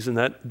prophecies in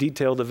that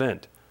detailed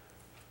event.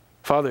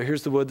 Father,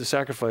 here's the wood, the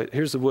sacrifice.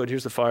 Here's the wood,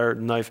 here's the fire,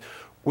 the knife.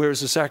 Where's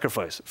the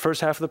sacrifice?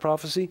 First half of the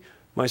prophecy,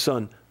 my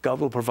son, God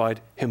will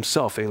provide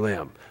himself a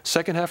lamb.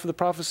 Second half of the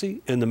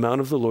prophecy, in the mount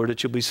of the Lord it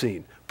shall be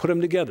seen. Put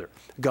them together.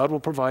 God will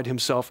provide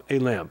himself a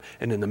lamb,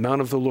 and in the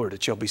mount of the Lord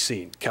it shall be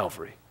seen.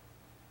 Calvary.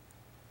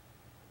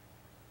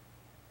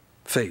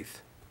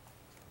 Faith.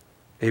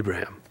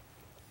 Abraham.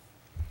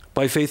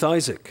 By faith,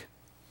 Isaac.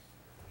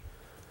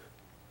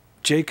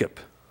 Jacob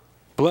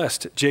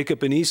blessed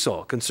Jacob and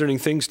Esau concerning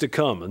things to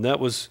come. And that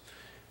was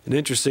an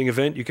interesting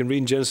event you can read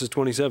in Genesis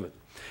 27.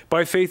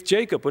 By faith,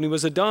 Jacob, when he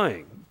was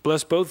a-dying,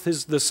 blessed both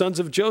the sons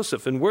of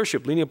Joseph in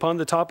worship, leaning upon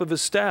the top of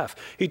his staff.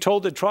 He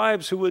told the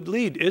tribes who would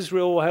lead,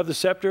 Israel will have the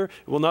scepter,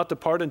 it will not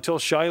depart until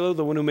Shiloh,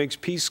 the one who makes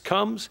peace,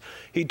 comes.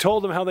 He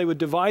told them how they would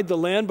divide the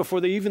land before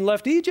they even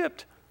left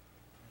Egypt.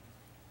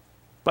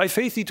 By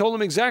faith, he told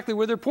them exactly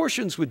where their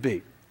portions would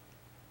be.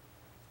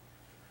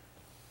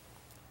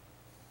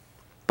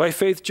 By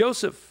faith,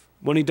 Joseph,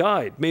 when he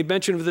died, made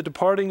mention of the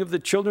departing of the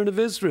children of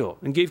Israel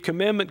and gave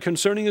commandment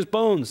concerning his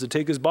bones to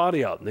take his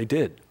body out, and they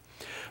did.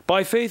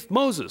 By faith,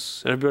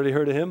 Moses, everybody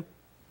heard of him?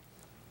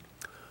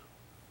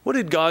 What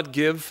did God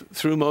give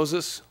through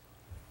Moses?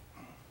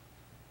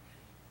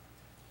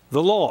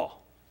 The law.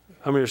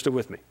 How many are still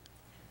with me?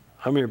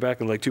 How many are back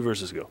in like 2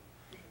 verses ago?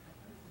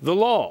 The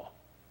law.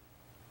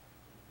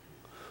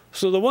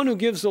 So the one who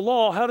gives the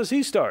law, how does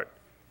he start?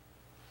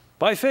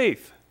 By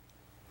faith.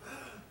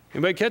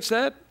 Anybody catch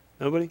that?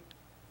 Nobody?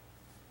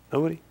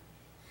 Nobody?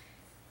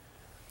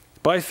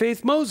 By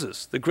faith,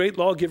 Moses, the great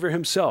lawgiver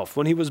himself,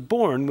 when he was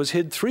born, was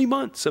hid 3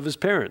 months of his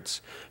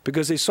parents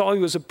because they saw he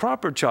was a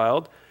proper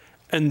child,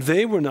 and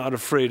they were not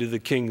afraid of the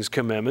king's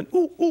commandment.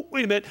 Ooh,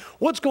 wait a minute.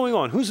 What's going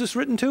on? Who's this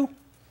written to?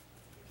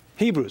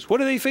 Hebrews.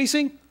 What are they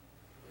facing?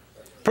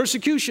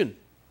 Persecution.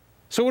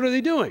 So what are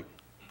they doing?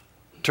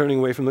 Turning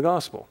away from the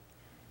gospel.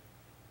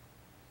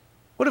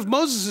 What if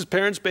Moses'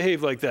 parents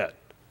behaved like that?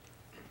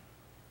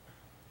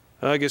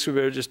 I guess we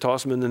better just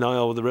toss them in the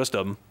Nile with the rest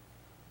of them.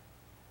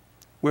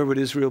 Where would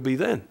Israel be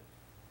then?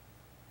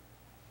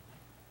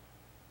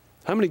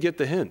 How many get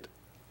the hint?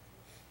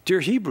 Dear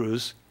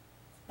Hebrews,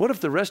 what if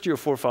the rest of your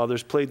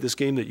forefathers played this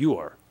game that you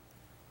are,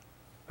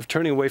 of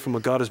turning away from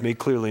what God has made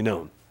clearly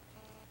known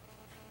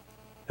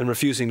and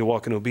refusing to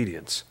walk in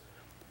obedience?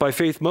 By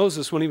faith,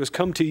 Moses, when he was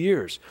come to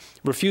years,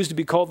 refused to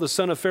be called the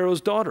son of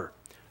Pharaoh's daughter.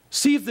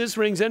 See if this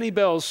rings any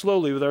bells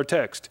slowly with our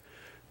text.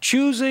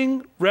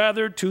 Choosing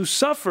rather to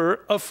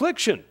suffer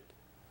affliction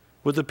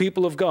with the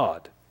people of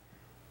God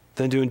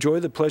than to enjoy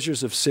the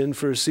pleasures of sin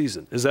for a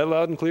season. Is that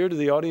loud and clear to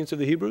the audience of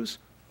the Hebrews?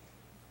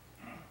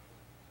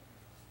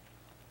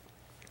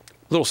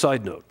 Little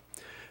side note.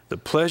 The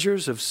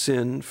pleasures of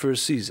sin for a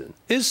season.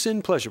 Is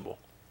sin pleasurable?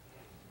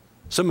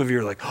 Some of you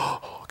are like,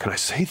 oh, can I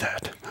say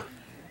that?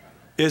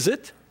 Is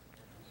it?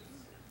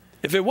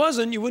 If it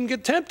wasn't, you wouldn't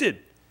get tempted.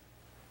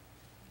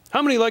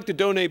 How many like to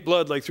donate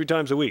blood like 3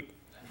 times a week?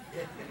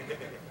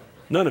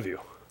 None of you.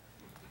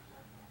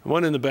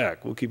 One in the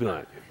back. We'll keep an eye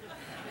on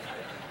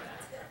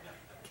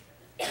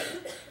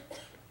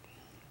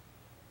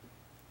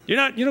you.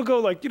 You don't go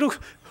like,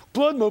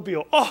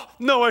 bloodmobile. Oh,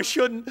 no, I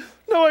shouldn't.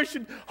 No, I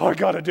should. Oh, I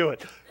got to do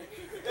it.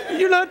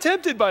 You're not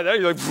tempted by that.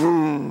 You're like,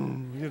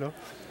 vroom,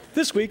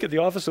 This week at the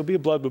office, there'll be a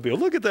bloodmobile.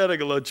 Look at that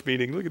at a lunch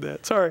meeting. Look at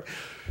that. Sorry.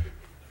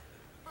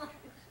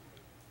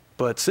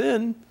 But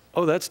sin,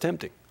 oh, that's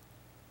tempting.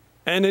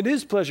 And it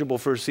is pleasurable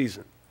for a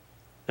season.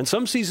 And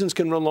some seasons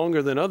can run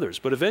longer than others,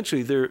 but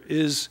eventually there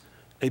is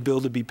a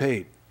bill to be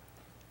paid.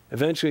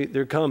 Eventually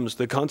there comes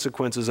the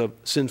consequences of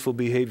sinful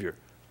behavior,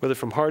 whether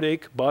from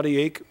heartache, body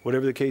ache,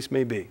 whatever the case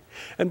may be.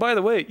 And by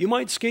the way, you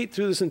might skate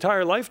through this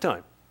entire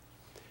lifetime,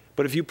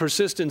 but if you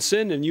persist in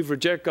sin and you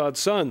reject God's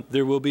Son,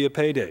 there will be a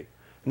payday.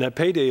 And that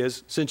payday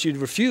is, since you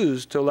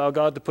refuse to allow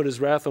God to put his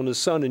wrath on his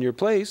Son in your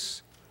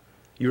place,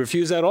 you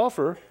refuse that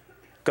offer,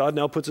 God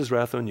now puts his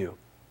wrath on you.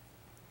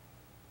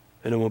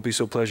 And it won't be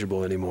so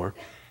pleasurable anymore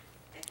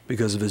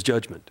because of his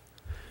judgment.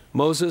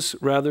 Moses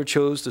rather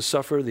chose to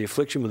suffer the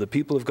affliction with the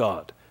people of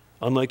God,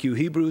 unlike you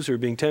Hebrews who are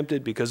being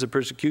tempted because of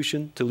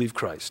persecution to leave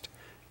Christ.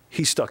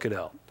 He stuck it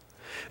out.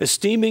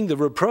 Esteeming the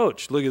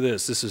reproach, look at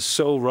this, this is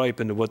so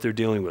ripe into what they're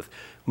dealing with.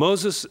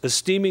 Moses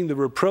esteeming the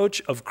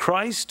reproach of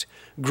Christ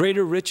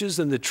greater riches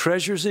than the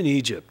treasures in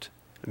Egypt.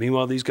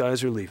 Meanwhile, these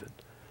guys are leaving.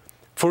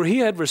 For he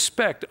had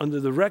respect under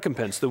the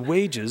recompense, the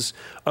wages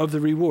of the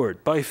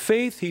reward. By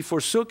faith he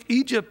forsook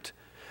Egypt.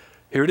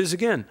 Here it is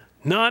again.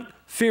 Not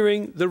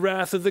fearing the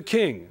wrath of the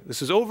king.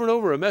 This is over and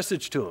over a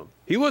message to him.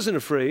 He wasn't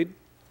afraid,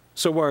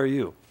 so why are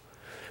you?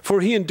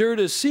 For he endured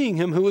as seeing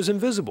him who was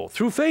invisible.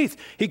 Through faith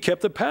he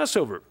kept the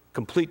Passover,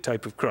 complete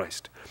type of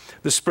Christ.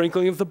 The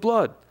sprinkling of the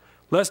blood,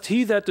 lest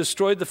he that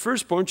destroyed the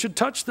firstborn should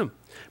touch them.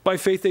 By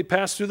faith they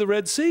passed through the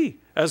Red Sea,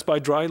 as by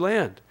dry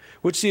land,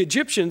 which the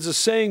Egyptians,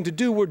 essaying to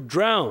do, were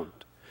drowned.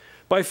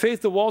 By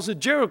faith the walls of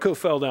Jericho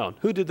fell down.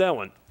 Who did that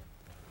one?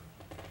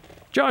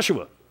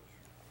 Joshua.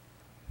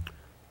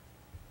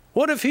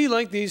 What if he,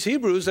 like these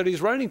Hebrews that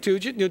he's writing to,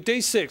 day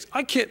 6,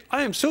 I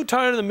am so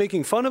tired of them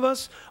making fun of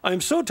us. I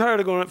am so tired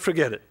of going,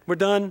 forget it. We're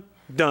done.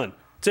 Done.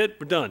 That's it.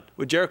 We're done.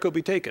 Would Jericho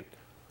be taken?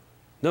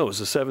 No, it was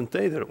the 7th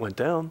day that it went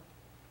down.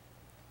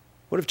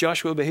 What if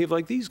Joshua behaved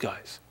like these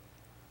guys?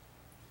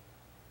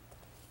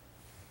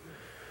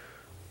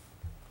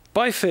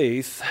 By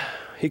faith,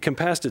 he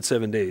compassed it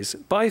 7 days.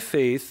 By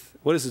faith,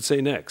 what does it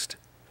say next?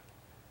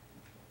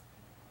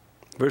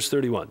 Verse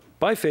 31.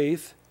 By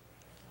faith,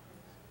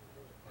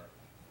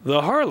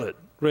 the harlot,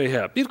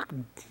 Rahab.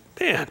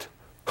 Man,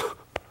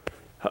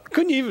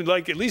 couldn't you even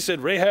at least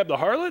said Rahab the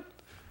harlot?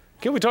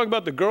 Can't we talk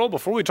about the girl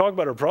before we talk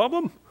about her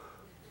problem?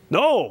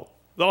 No,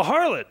 the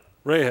harlot,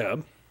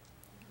 Rahab,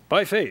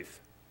 by faith.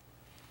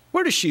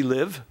 Where does she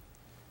live?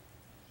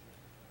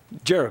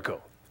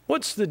 Jericho.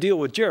 What's the deal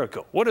with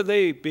Jericho? What are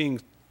they being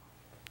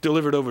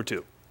delivered over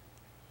to?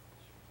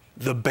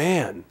 The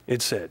ban,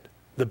 it said.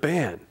 The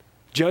ban.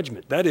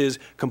 Judgment. That is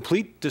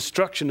complete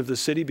destruction of the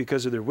city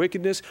because of their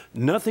wickedness.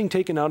 Nothing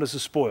taken out as a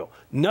spoil.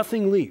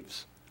 Nothing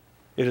leaves.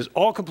 It is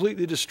all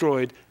completely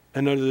destroyed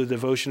and under the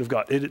devotion of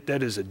God.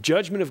 That is a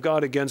judgment of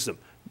God against them.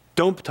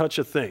 Don't touch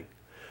a thing.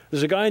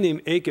 There's a guy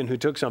named Achan who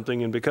took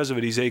something, and because of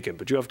it, he's Achan,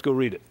 but you have to go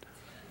read it.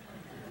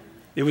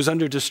 It was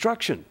under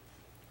destruction.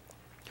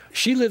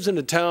 She lives in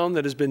a town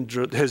that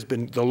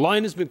the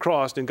line has been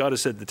crossed, and God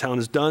has said, the town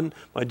is done,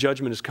 my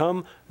judgment has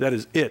come, that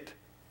is it.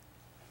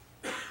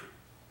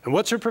 And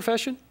what's her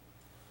profession?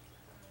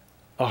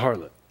 A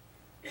harlot.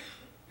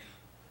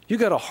 You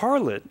got a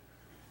harlot,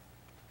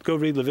 go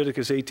read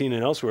Leviticus 18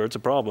 and elsewhere, it's a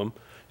problem.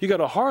 You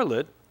got a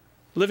harlot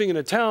living in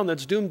a town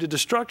that's doomed to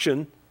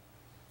destruction,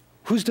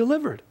 Who's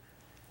delivered?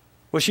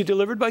 Was she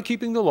delivered by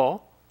keeping the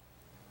law?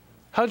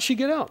 How did she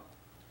get out?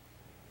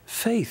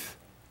 Faith.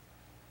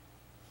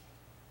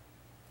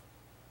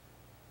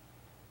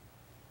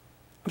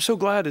 I'm so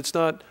glad it's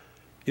not,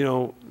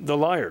 the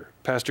liar,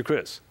 Pastor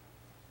Chris,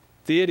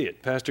 the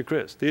idiot, Pastor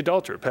Chris, the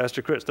adulterer,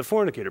 Pastor Chris, the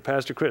fornicator,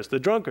 Pastor Chris, the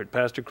drunkard,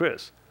 Pastor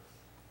Chris.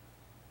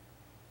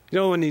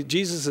 When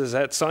Jesus is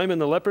at Simon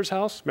the leper's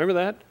house, remember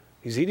that?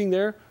 He's eating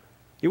there.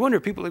 You wonder,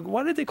 people like,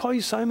 why did they call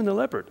you Simon the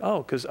leper?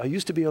 Oh, because I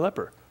used to be a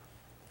leper,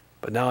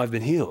 but now I've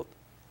been healed.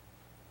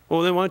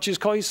 Well, then why don't you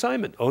just call you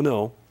Simon? Oh,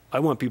 no, I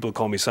want people to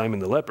call me Simon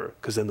the leper,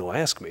 because then they'll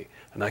ask me,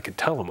 and I can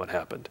tell them what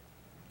happened.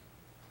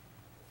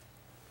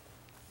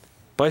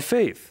 By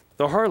faith,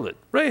 the harlot,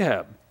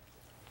 Rahab.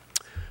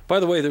 By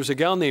the way, there's a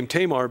gal named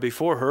Tamar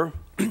before her,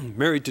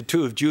 married to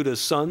 2 of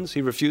Judah's sons.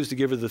 He refused to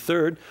give her the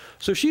 3rd.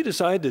 So she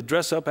decided to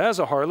dress up as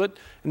a harlot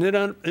and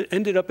then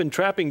ended up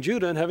entrapping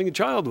Judah and having a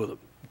child with him,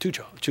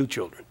 2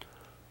 children.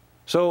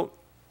 So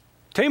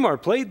Tamar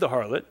played the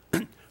harlot.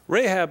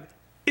 Rahab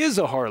is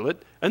a harlot.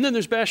 And then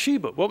there's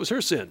Bathsheba. What was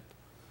her sin?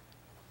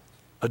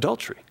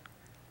 Adultery.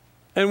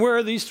 And where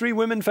are these 3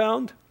 women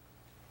found?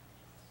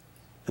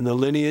 In the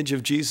lineage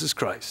of Jesus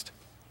Christ.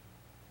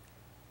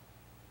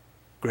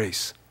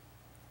 Grace.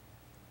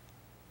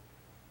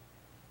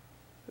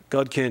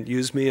 God can't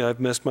use me. I've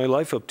messed my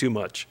life up too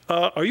much.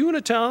 Are you in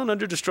a town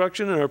under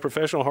destruction and are a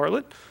professional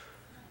harlot?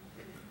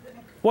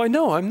 Why,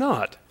 no, I'm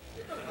not.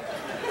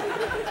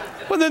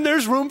 Well, then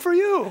there's room for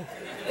you.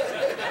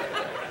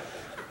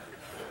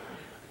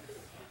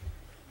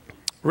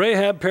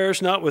 Rahab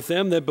perished not with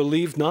them that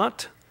believed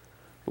not.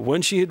 But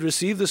when she had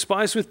received the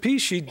spice with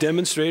peace, she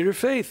demonstrated her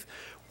faith.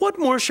 What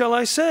more shall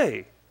I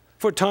say?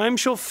 For time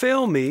shall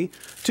fail me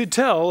to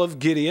tell of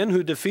Gideon,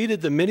 who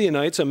defeated the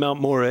Midianites on Mount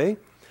Moreh,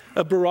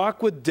 of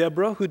Barak with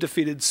Deborah, who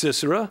defeated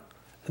Sisera.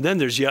 And then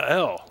there's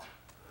Yael.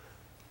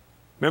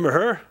 Remember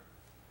her?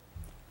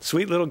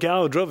 Sweet little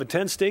gal who drove a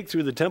tent stake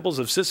through the temples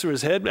of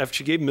Sisera's head after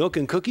she gave milk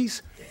and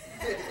cookies.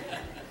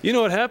 You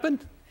know what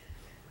happened?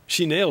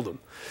 She nailed him.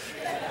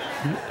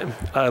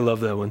 I love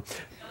that one.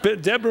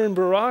 But Deborah and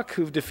Barak,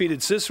 who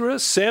defeated Sisera.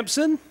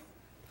 Samson.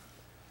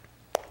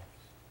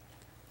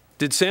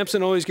 Did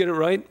Samson always get it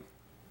right?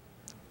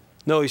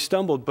 No, he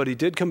stumbled, but he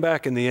did come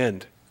back in the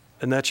end.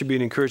 And that should be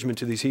an encouragement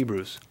to these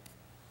Hebrews.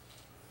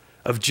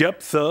 Of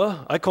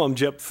Jephthah, I call him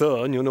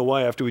Jephthah, and you'll know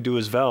why after we do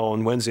his vow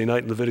on Wednesday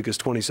night in Leviticus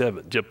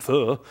 27.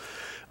 Jephthah.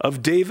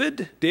 Of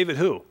David. David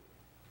who?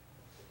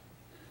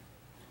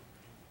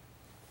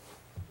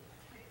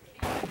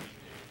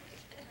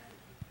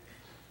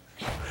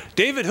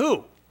 David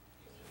who?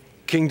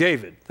 King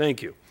David.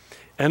 Thank you.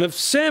 And of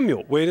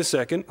Samuel. Wait a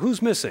second.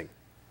 Who's missing?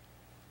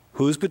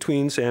 Who's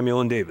between Samuel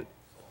and David?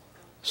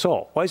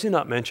 Saul. Why is he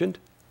not mentioned?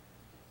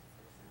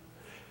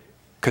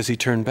 Because he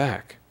turned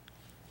back.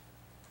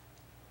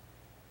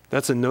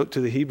 That's a note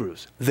to the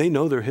Hebrews. They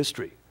know their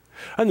history.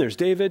 And there's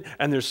David,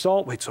 and there's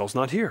Saul. Wait, Saul's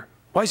not here.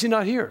 Why is he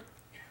not here?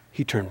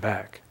 He turned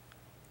back.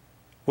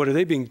 What are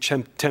they being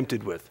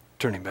tempted with?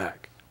 Turning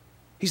back.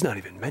 He's not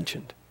even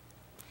mentioned.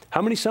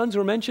 How many sons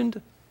were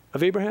mentioned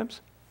of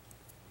Abraham's?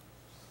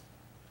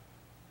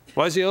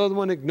 Why is the other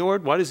one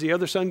ignored? Why does the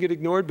other son get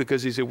ignored?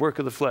 Because he's a work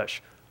of the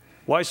flesh.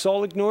 Why is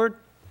Saul ignored?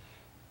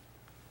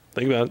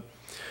 Think about it.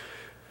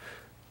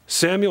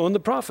 Samuel and the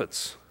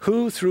prophets,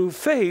 who through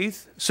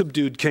faith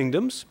subdued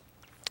kingdoms,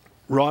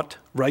 wrought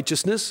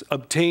righteousness,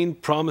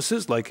 obtained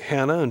promises like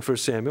Hannah in 1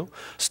 Samuel,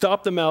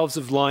 stopped the mouths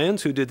of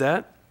lions. Who did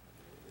that?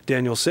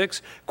 Daniel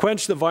 6.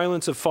 Quenched the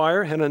violence of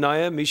fire.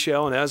 Hananiah,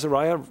 Mishael, and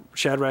Azariah,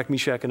 Shadrach,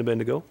 Meshach, and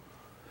Abednego.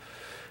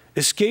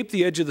 Escaped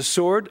the edge of the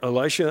sword.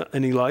 Elisha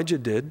and Elijah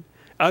did.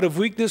 Out of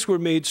weakness were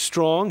made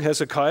strong.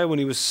 Hezekiah when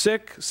he was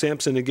sick.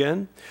 Samson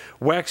again.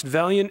 Waxed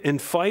valiant in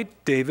fight.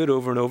 David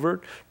over and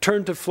over.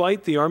 Turned to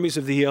flight the armies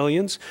of the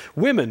aliens.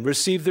 Women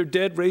received their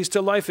dead raised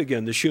to life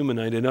again. The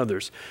Shumanite and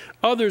others.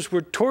 Others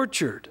were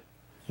tortured,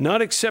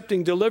 not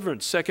accepting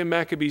deliverance. 2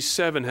 Maccabees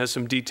 7 has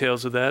some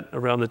details of that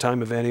around the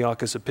time of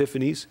Antiochus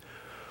Epiphanes.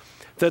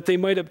 That they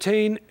might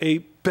obtain a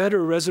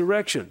better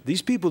resurrection.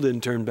 These people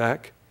didn't turn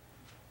back.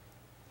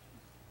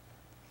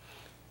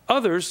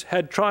 Others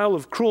had trial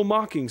of cruel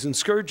mockings and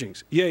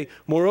scourgings, yea,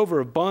 moreover,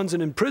 of bonds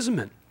and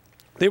imprisonment.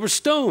 They were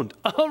stoned.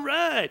 All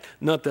right.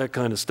 Not that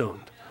kind of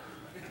stoned.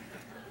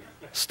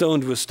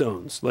 Stoned with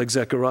stones, like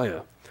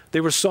Zechariah. They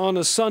were sawn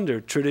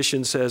asunder,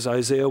 tradition says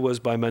Isaiah was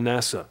by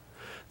Manasseh.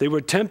 They were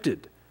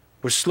tempted,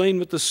 were slain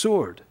with the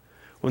sword.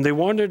 When they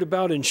wandered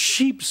about in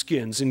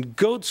sheepskins and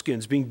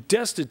goatskins, being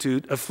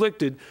destitute,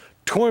 afflicted,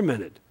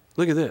 tormented.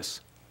 Look at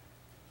this.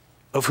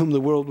 Of whom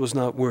the world was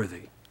not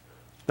worthy.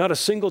 Not a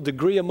single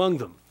degree among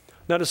them.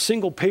 Not a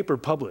single paper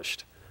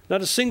published.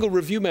 Not a single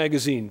review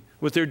magazine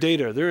with their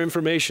data, their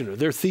information, or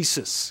their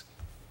thesis.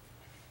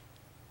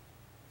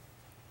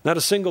 Not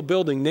a single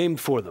building named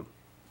for them.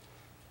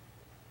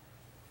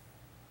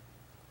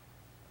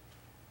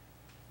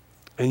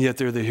 And yet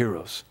they're the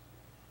heroes.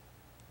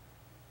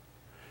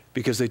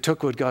 Because they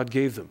took what God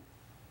gave them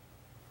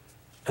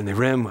and they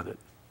ran with it.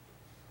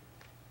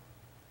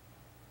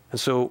 And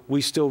so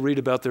we still read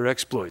about their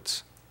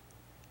exploits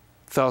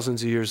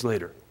thousands of years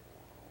later.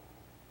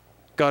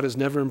 God is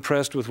never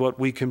impressed with what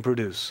we can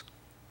produce.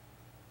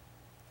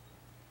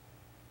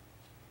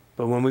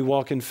 But when we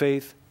walk in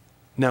faith,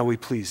 now we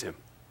please him.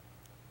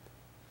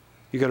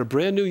 You got a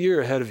brand new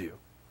year ahead of you.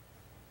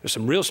 There's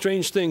some real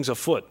strange things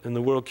afoot in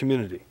the world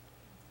community.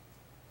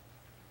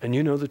 And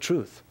you know the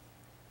truth.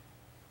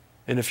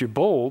 And if you're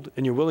bold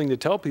and you're willing to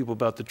tell people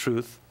about the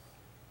truth,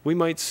 we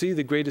might see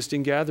the greatest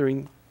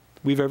ingathering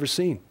we've ever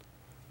seen.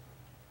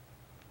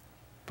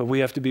 But we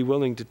have to be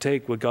willing to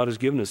take what God has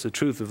given us, the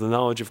truth of the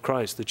knowledge of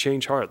Christ, the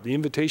changed heart, the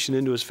invitation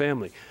into his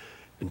family,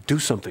 and do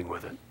something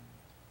with it.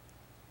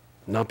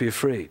 Not be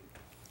afraid.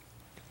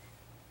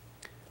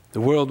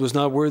 The world was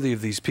not worthy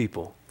of these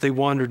people. They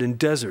wandered in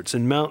deserts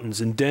and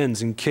mountains and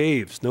dens and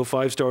caves. No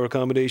five-star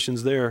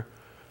accommodations there.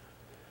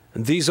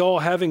 And these all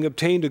having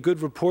obtained a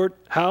good report,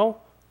 how?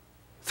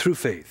 Through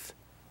faith.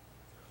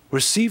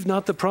 Received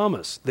not the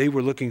promise. They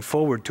were looking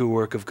forward to a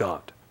work of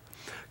God.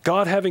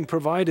 God having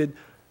provided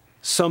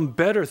some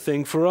better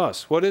thing for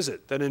us. What is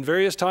it? That in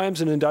various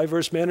times and in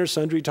diverse manners,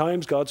 sundry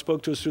times, God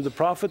spoke to us through the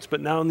prophets,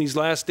 but now in these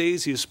last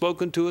days, he has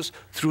spoken to us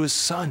through his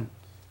Son.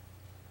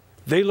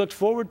 They looked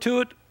forward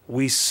to it.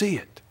 We see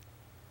it.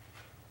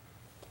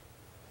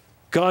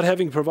 God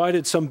having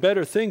provided some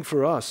better thing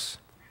for us,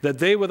 that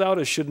they without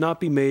us should not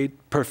be made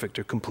perfect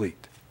or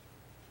complete.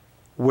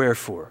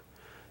 Wherefore,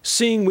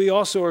 seeing we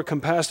also are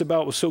compassed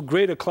about with so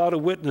great a cloud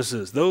of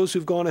witnesses, those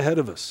who've gone ahead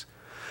of us,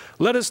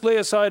 let us lay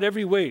aside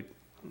every weight.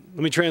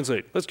 Let me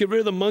translate. Let's get rid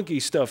of the monkey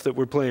stuff that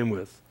we're playing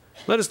with.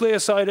 Let us lay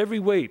aside every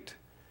weight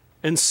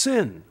and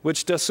sin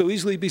which doth so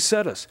easily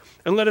beset us,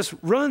 and let us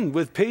run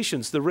with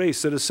patience the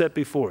race that is set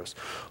before us,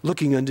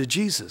 looking unto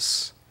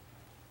Jesus,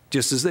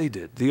 just as they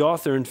did, the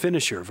author and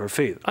finisher of our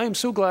faith. I am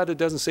so glad it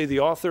doesn't say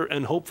the author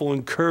and hopeful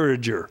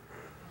encourager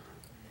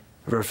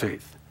of our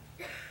faith.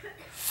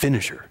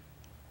 Finisher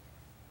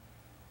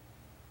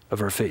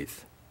of our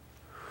faith.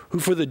 Who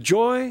for the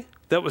joy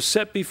that was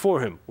set before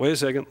him. Wait a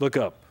second, look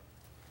up.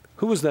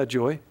 Who was that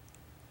joy?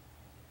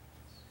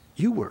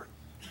 You were.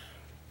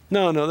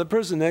 No, the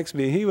person next to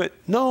me, he went,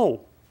 no,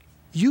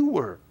 you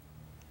were.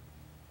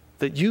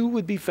 That you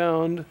would be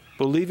found,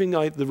 believing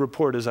the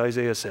report as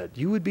Isaiah said,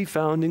 you would be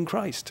found in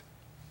Christ.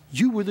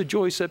 You were the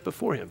joy set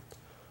before him.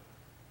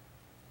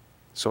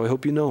 So I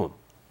hope you know him.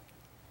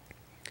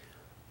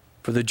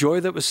 For the joy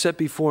that was set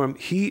before him,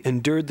 he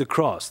endured the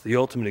cross, the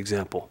ultimate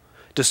example.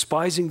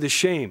 Despising the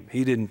shame,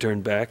 he didn't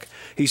turn back.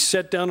 He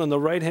sat down on the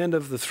right hand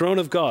of the throne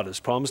of God,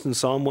 as promised in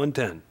Psalm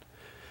 110.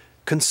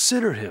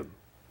 Consider him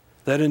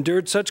that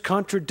endured such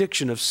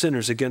contradiction of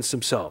sinners against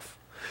himself,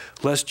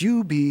 lest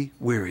you be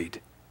wearied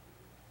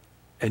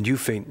and you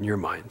faint in your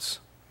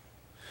minds.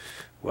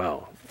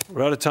 Wow,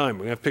 we're out of time.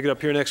 We're going to pick it up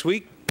here next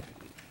week.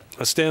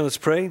 Let's stand, let's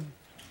pray.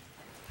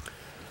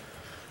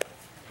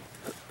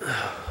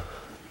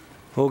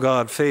 Oh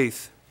God,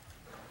 faith.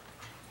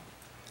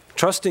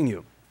 Trusting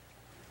you.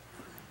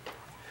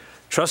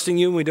 Trusting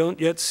you, and we don't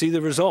yet see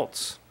the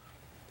results.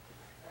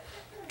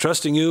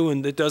 Trusting you,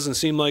 and it doesn't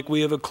seem like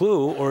we have a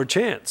clue or a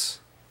chance.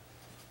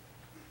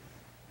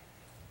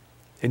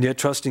 And yet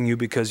trusting you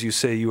because you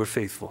say you are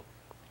faithful.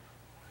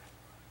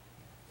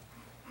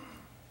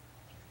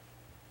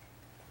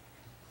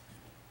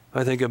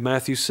 I think of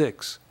Matthew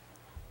 6.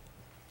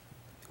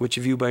 Which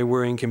of you by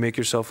worrying can make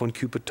yourself 1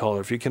 cubit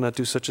taller? If you cannot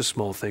do such a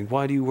small thing,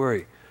 why do you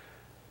worry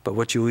about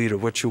what you eat or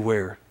what you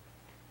wear?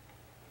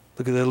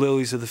 Look at the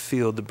lilies of the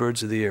field, the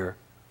birds of the air.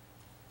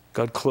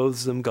 God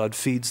clothes them, God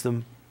feeds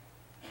them.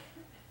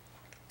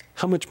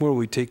 How much more will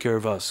we take care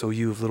of us, O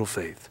you of little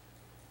faith?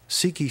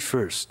 Seek ye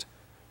first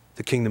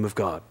the kingdom of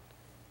God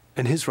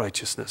and his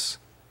righteousness,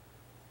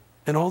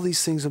 and all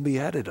these things will be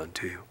added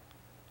unto you.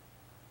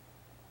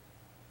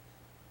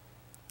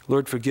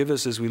 Lord, forgive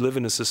us as we live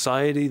in a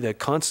society that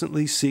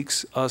constantly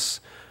seeks us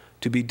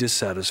to be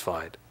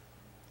dissatisfied.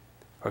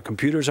 Our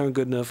computers aren't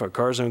good enough, our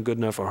cars aren't good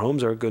enough, our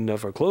homes aren't good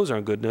enough, our clothes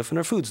aren't good enough, and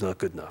our food's not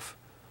good enough.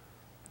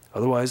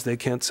 Otherwise, they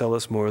can't sell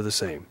us more of the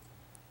same.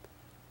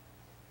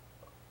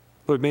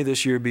 Lord, may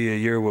this year be a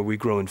year where we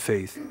grow in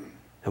faith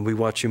and we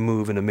watch you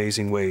move in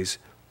amazing ways,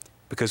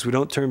 because we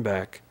don't turn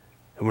back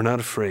and we're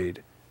not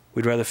afraid.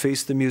 We'd rather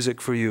face the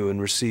music for you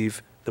and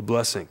receive the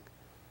blessing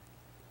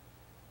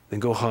than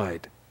go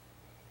hide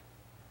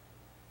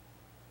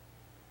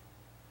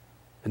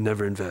and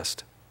never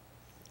invest.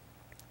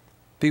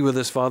 Be with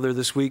us, Father,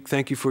 this week.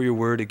 Thank you for your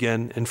word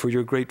again and for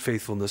your great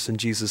faithfulness. In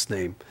Jesus'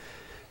 name,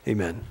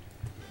 amen.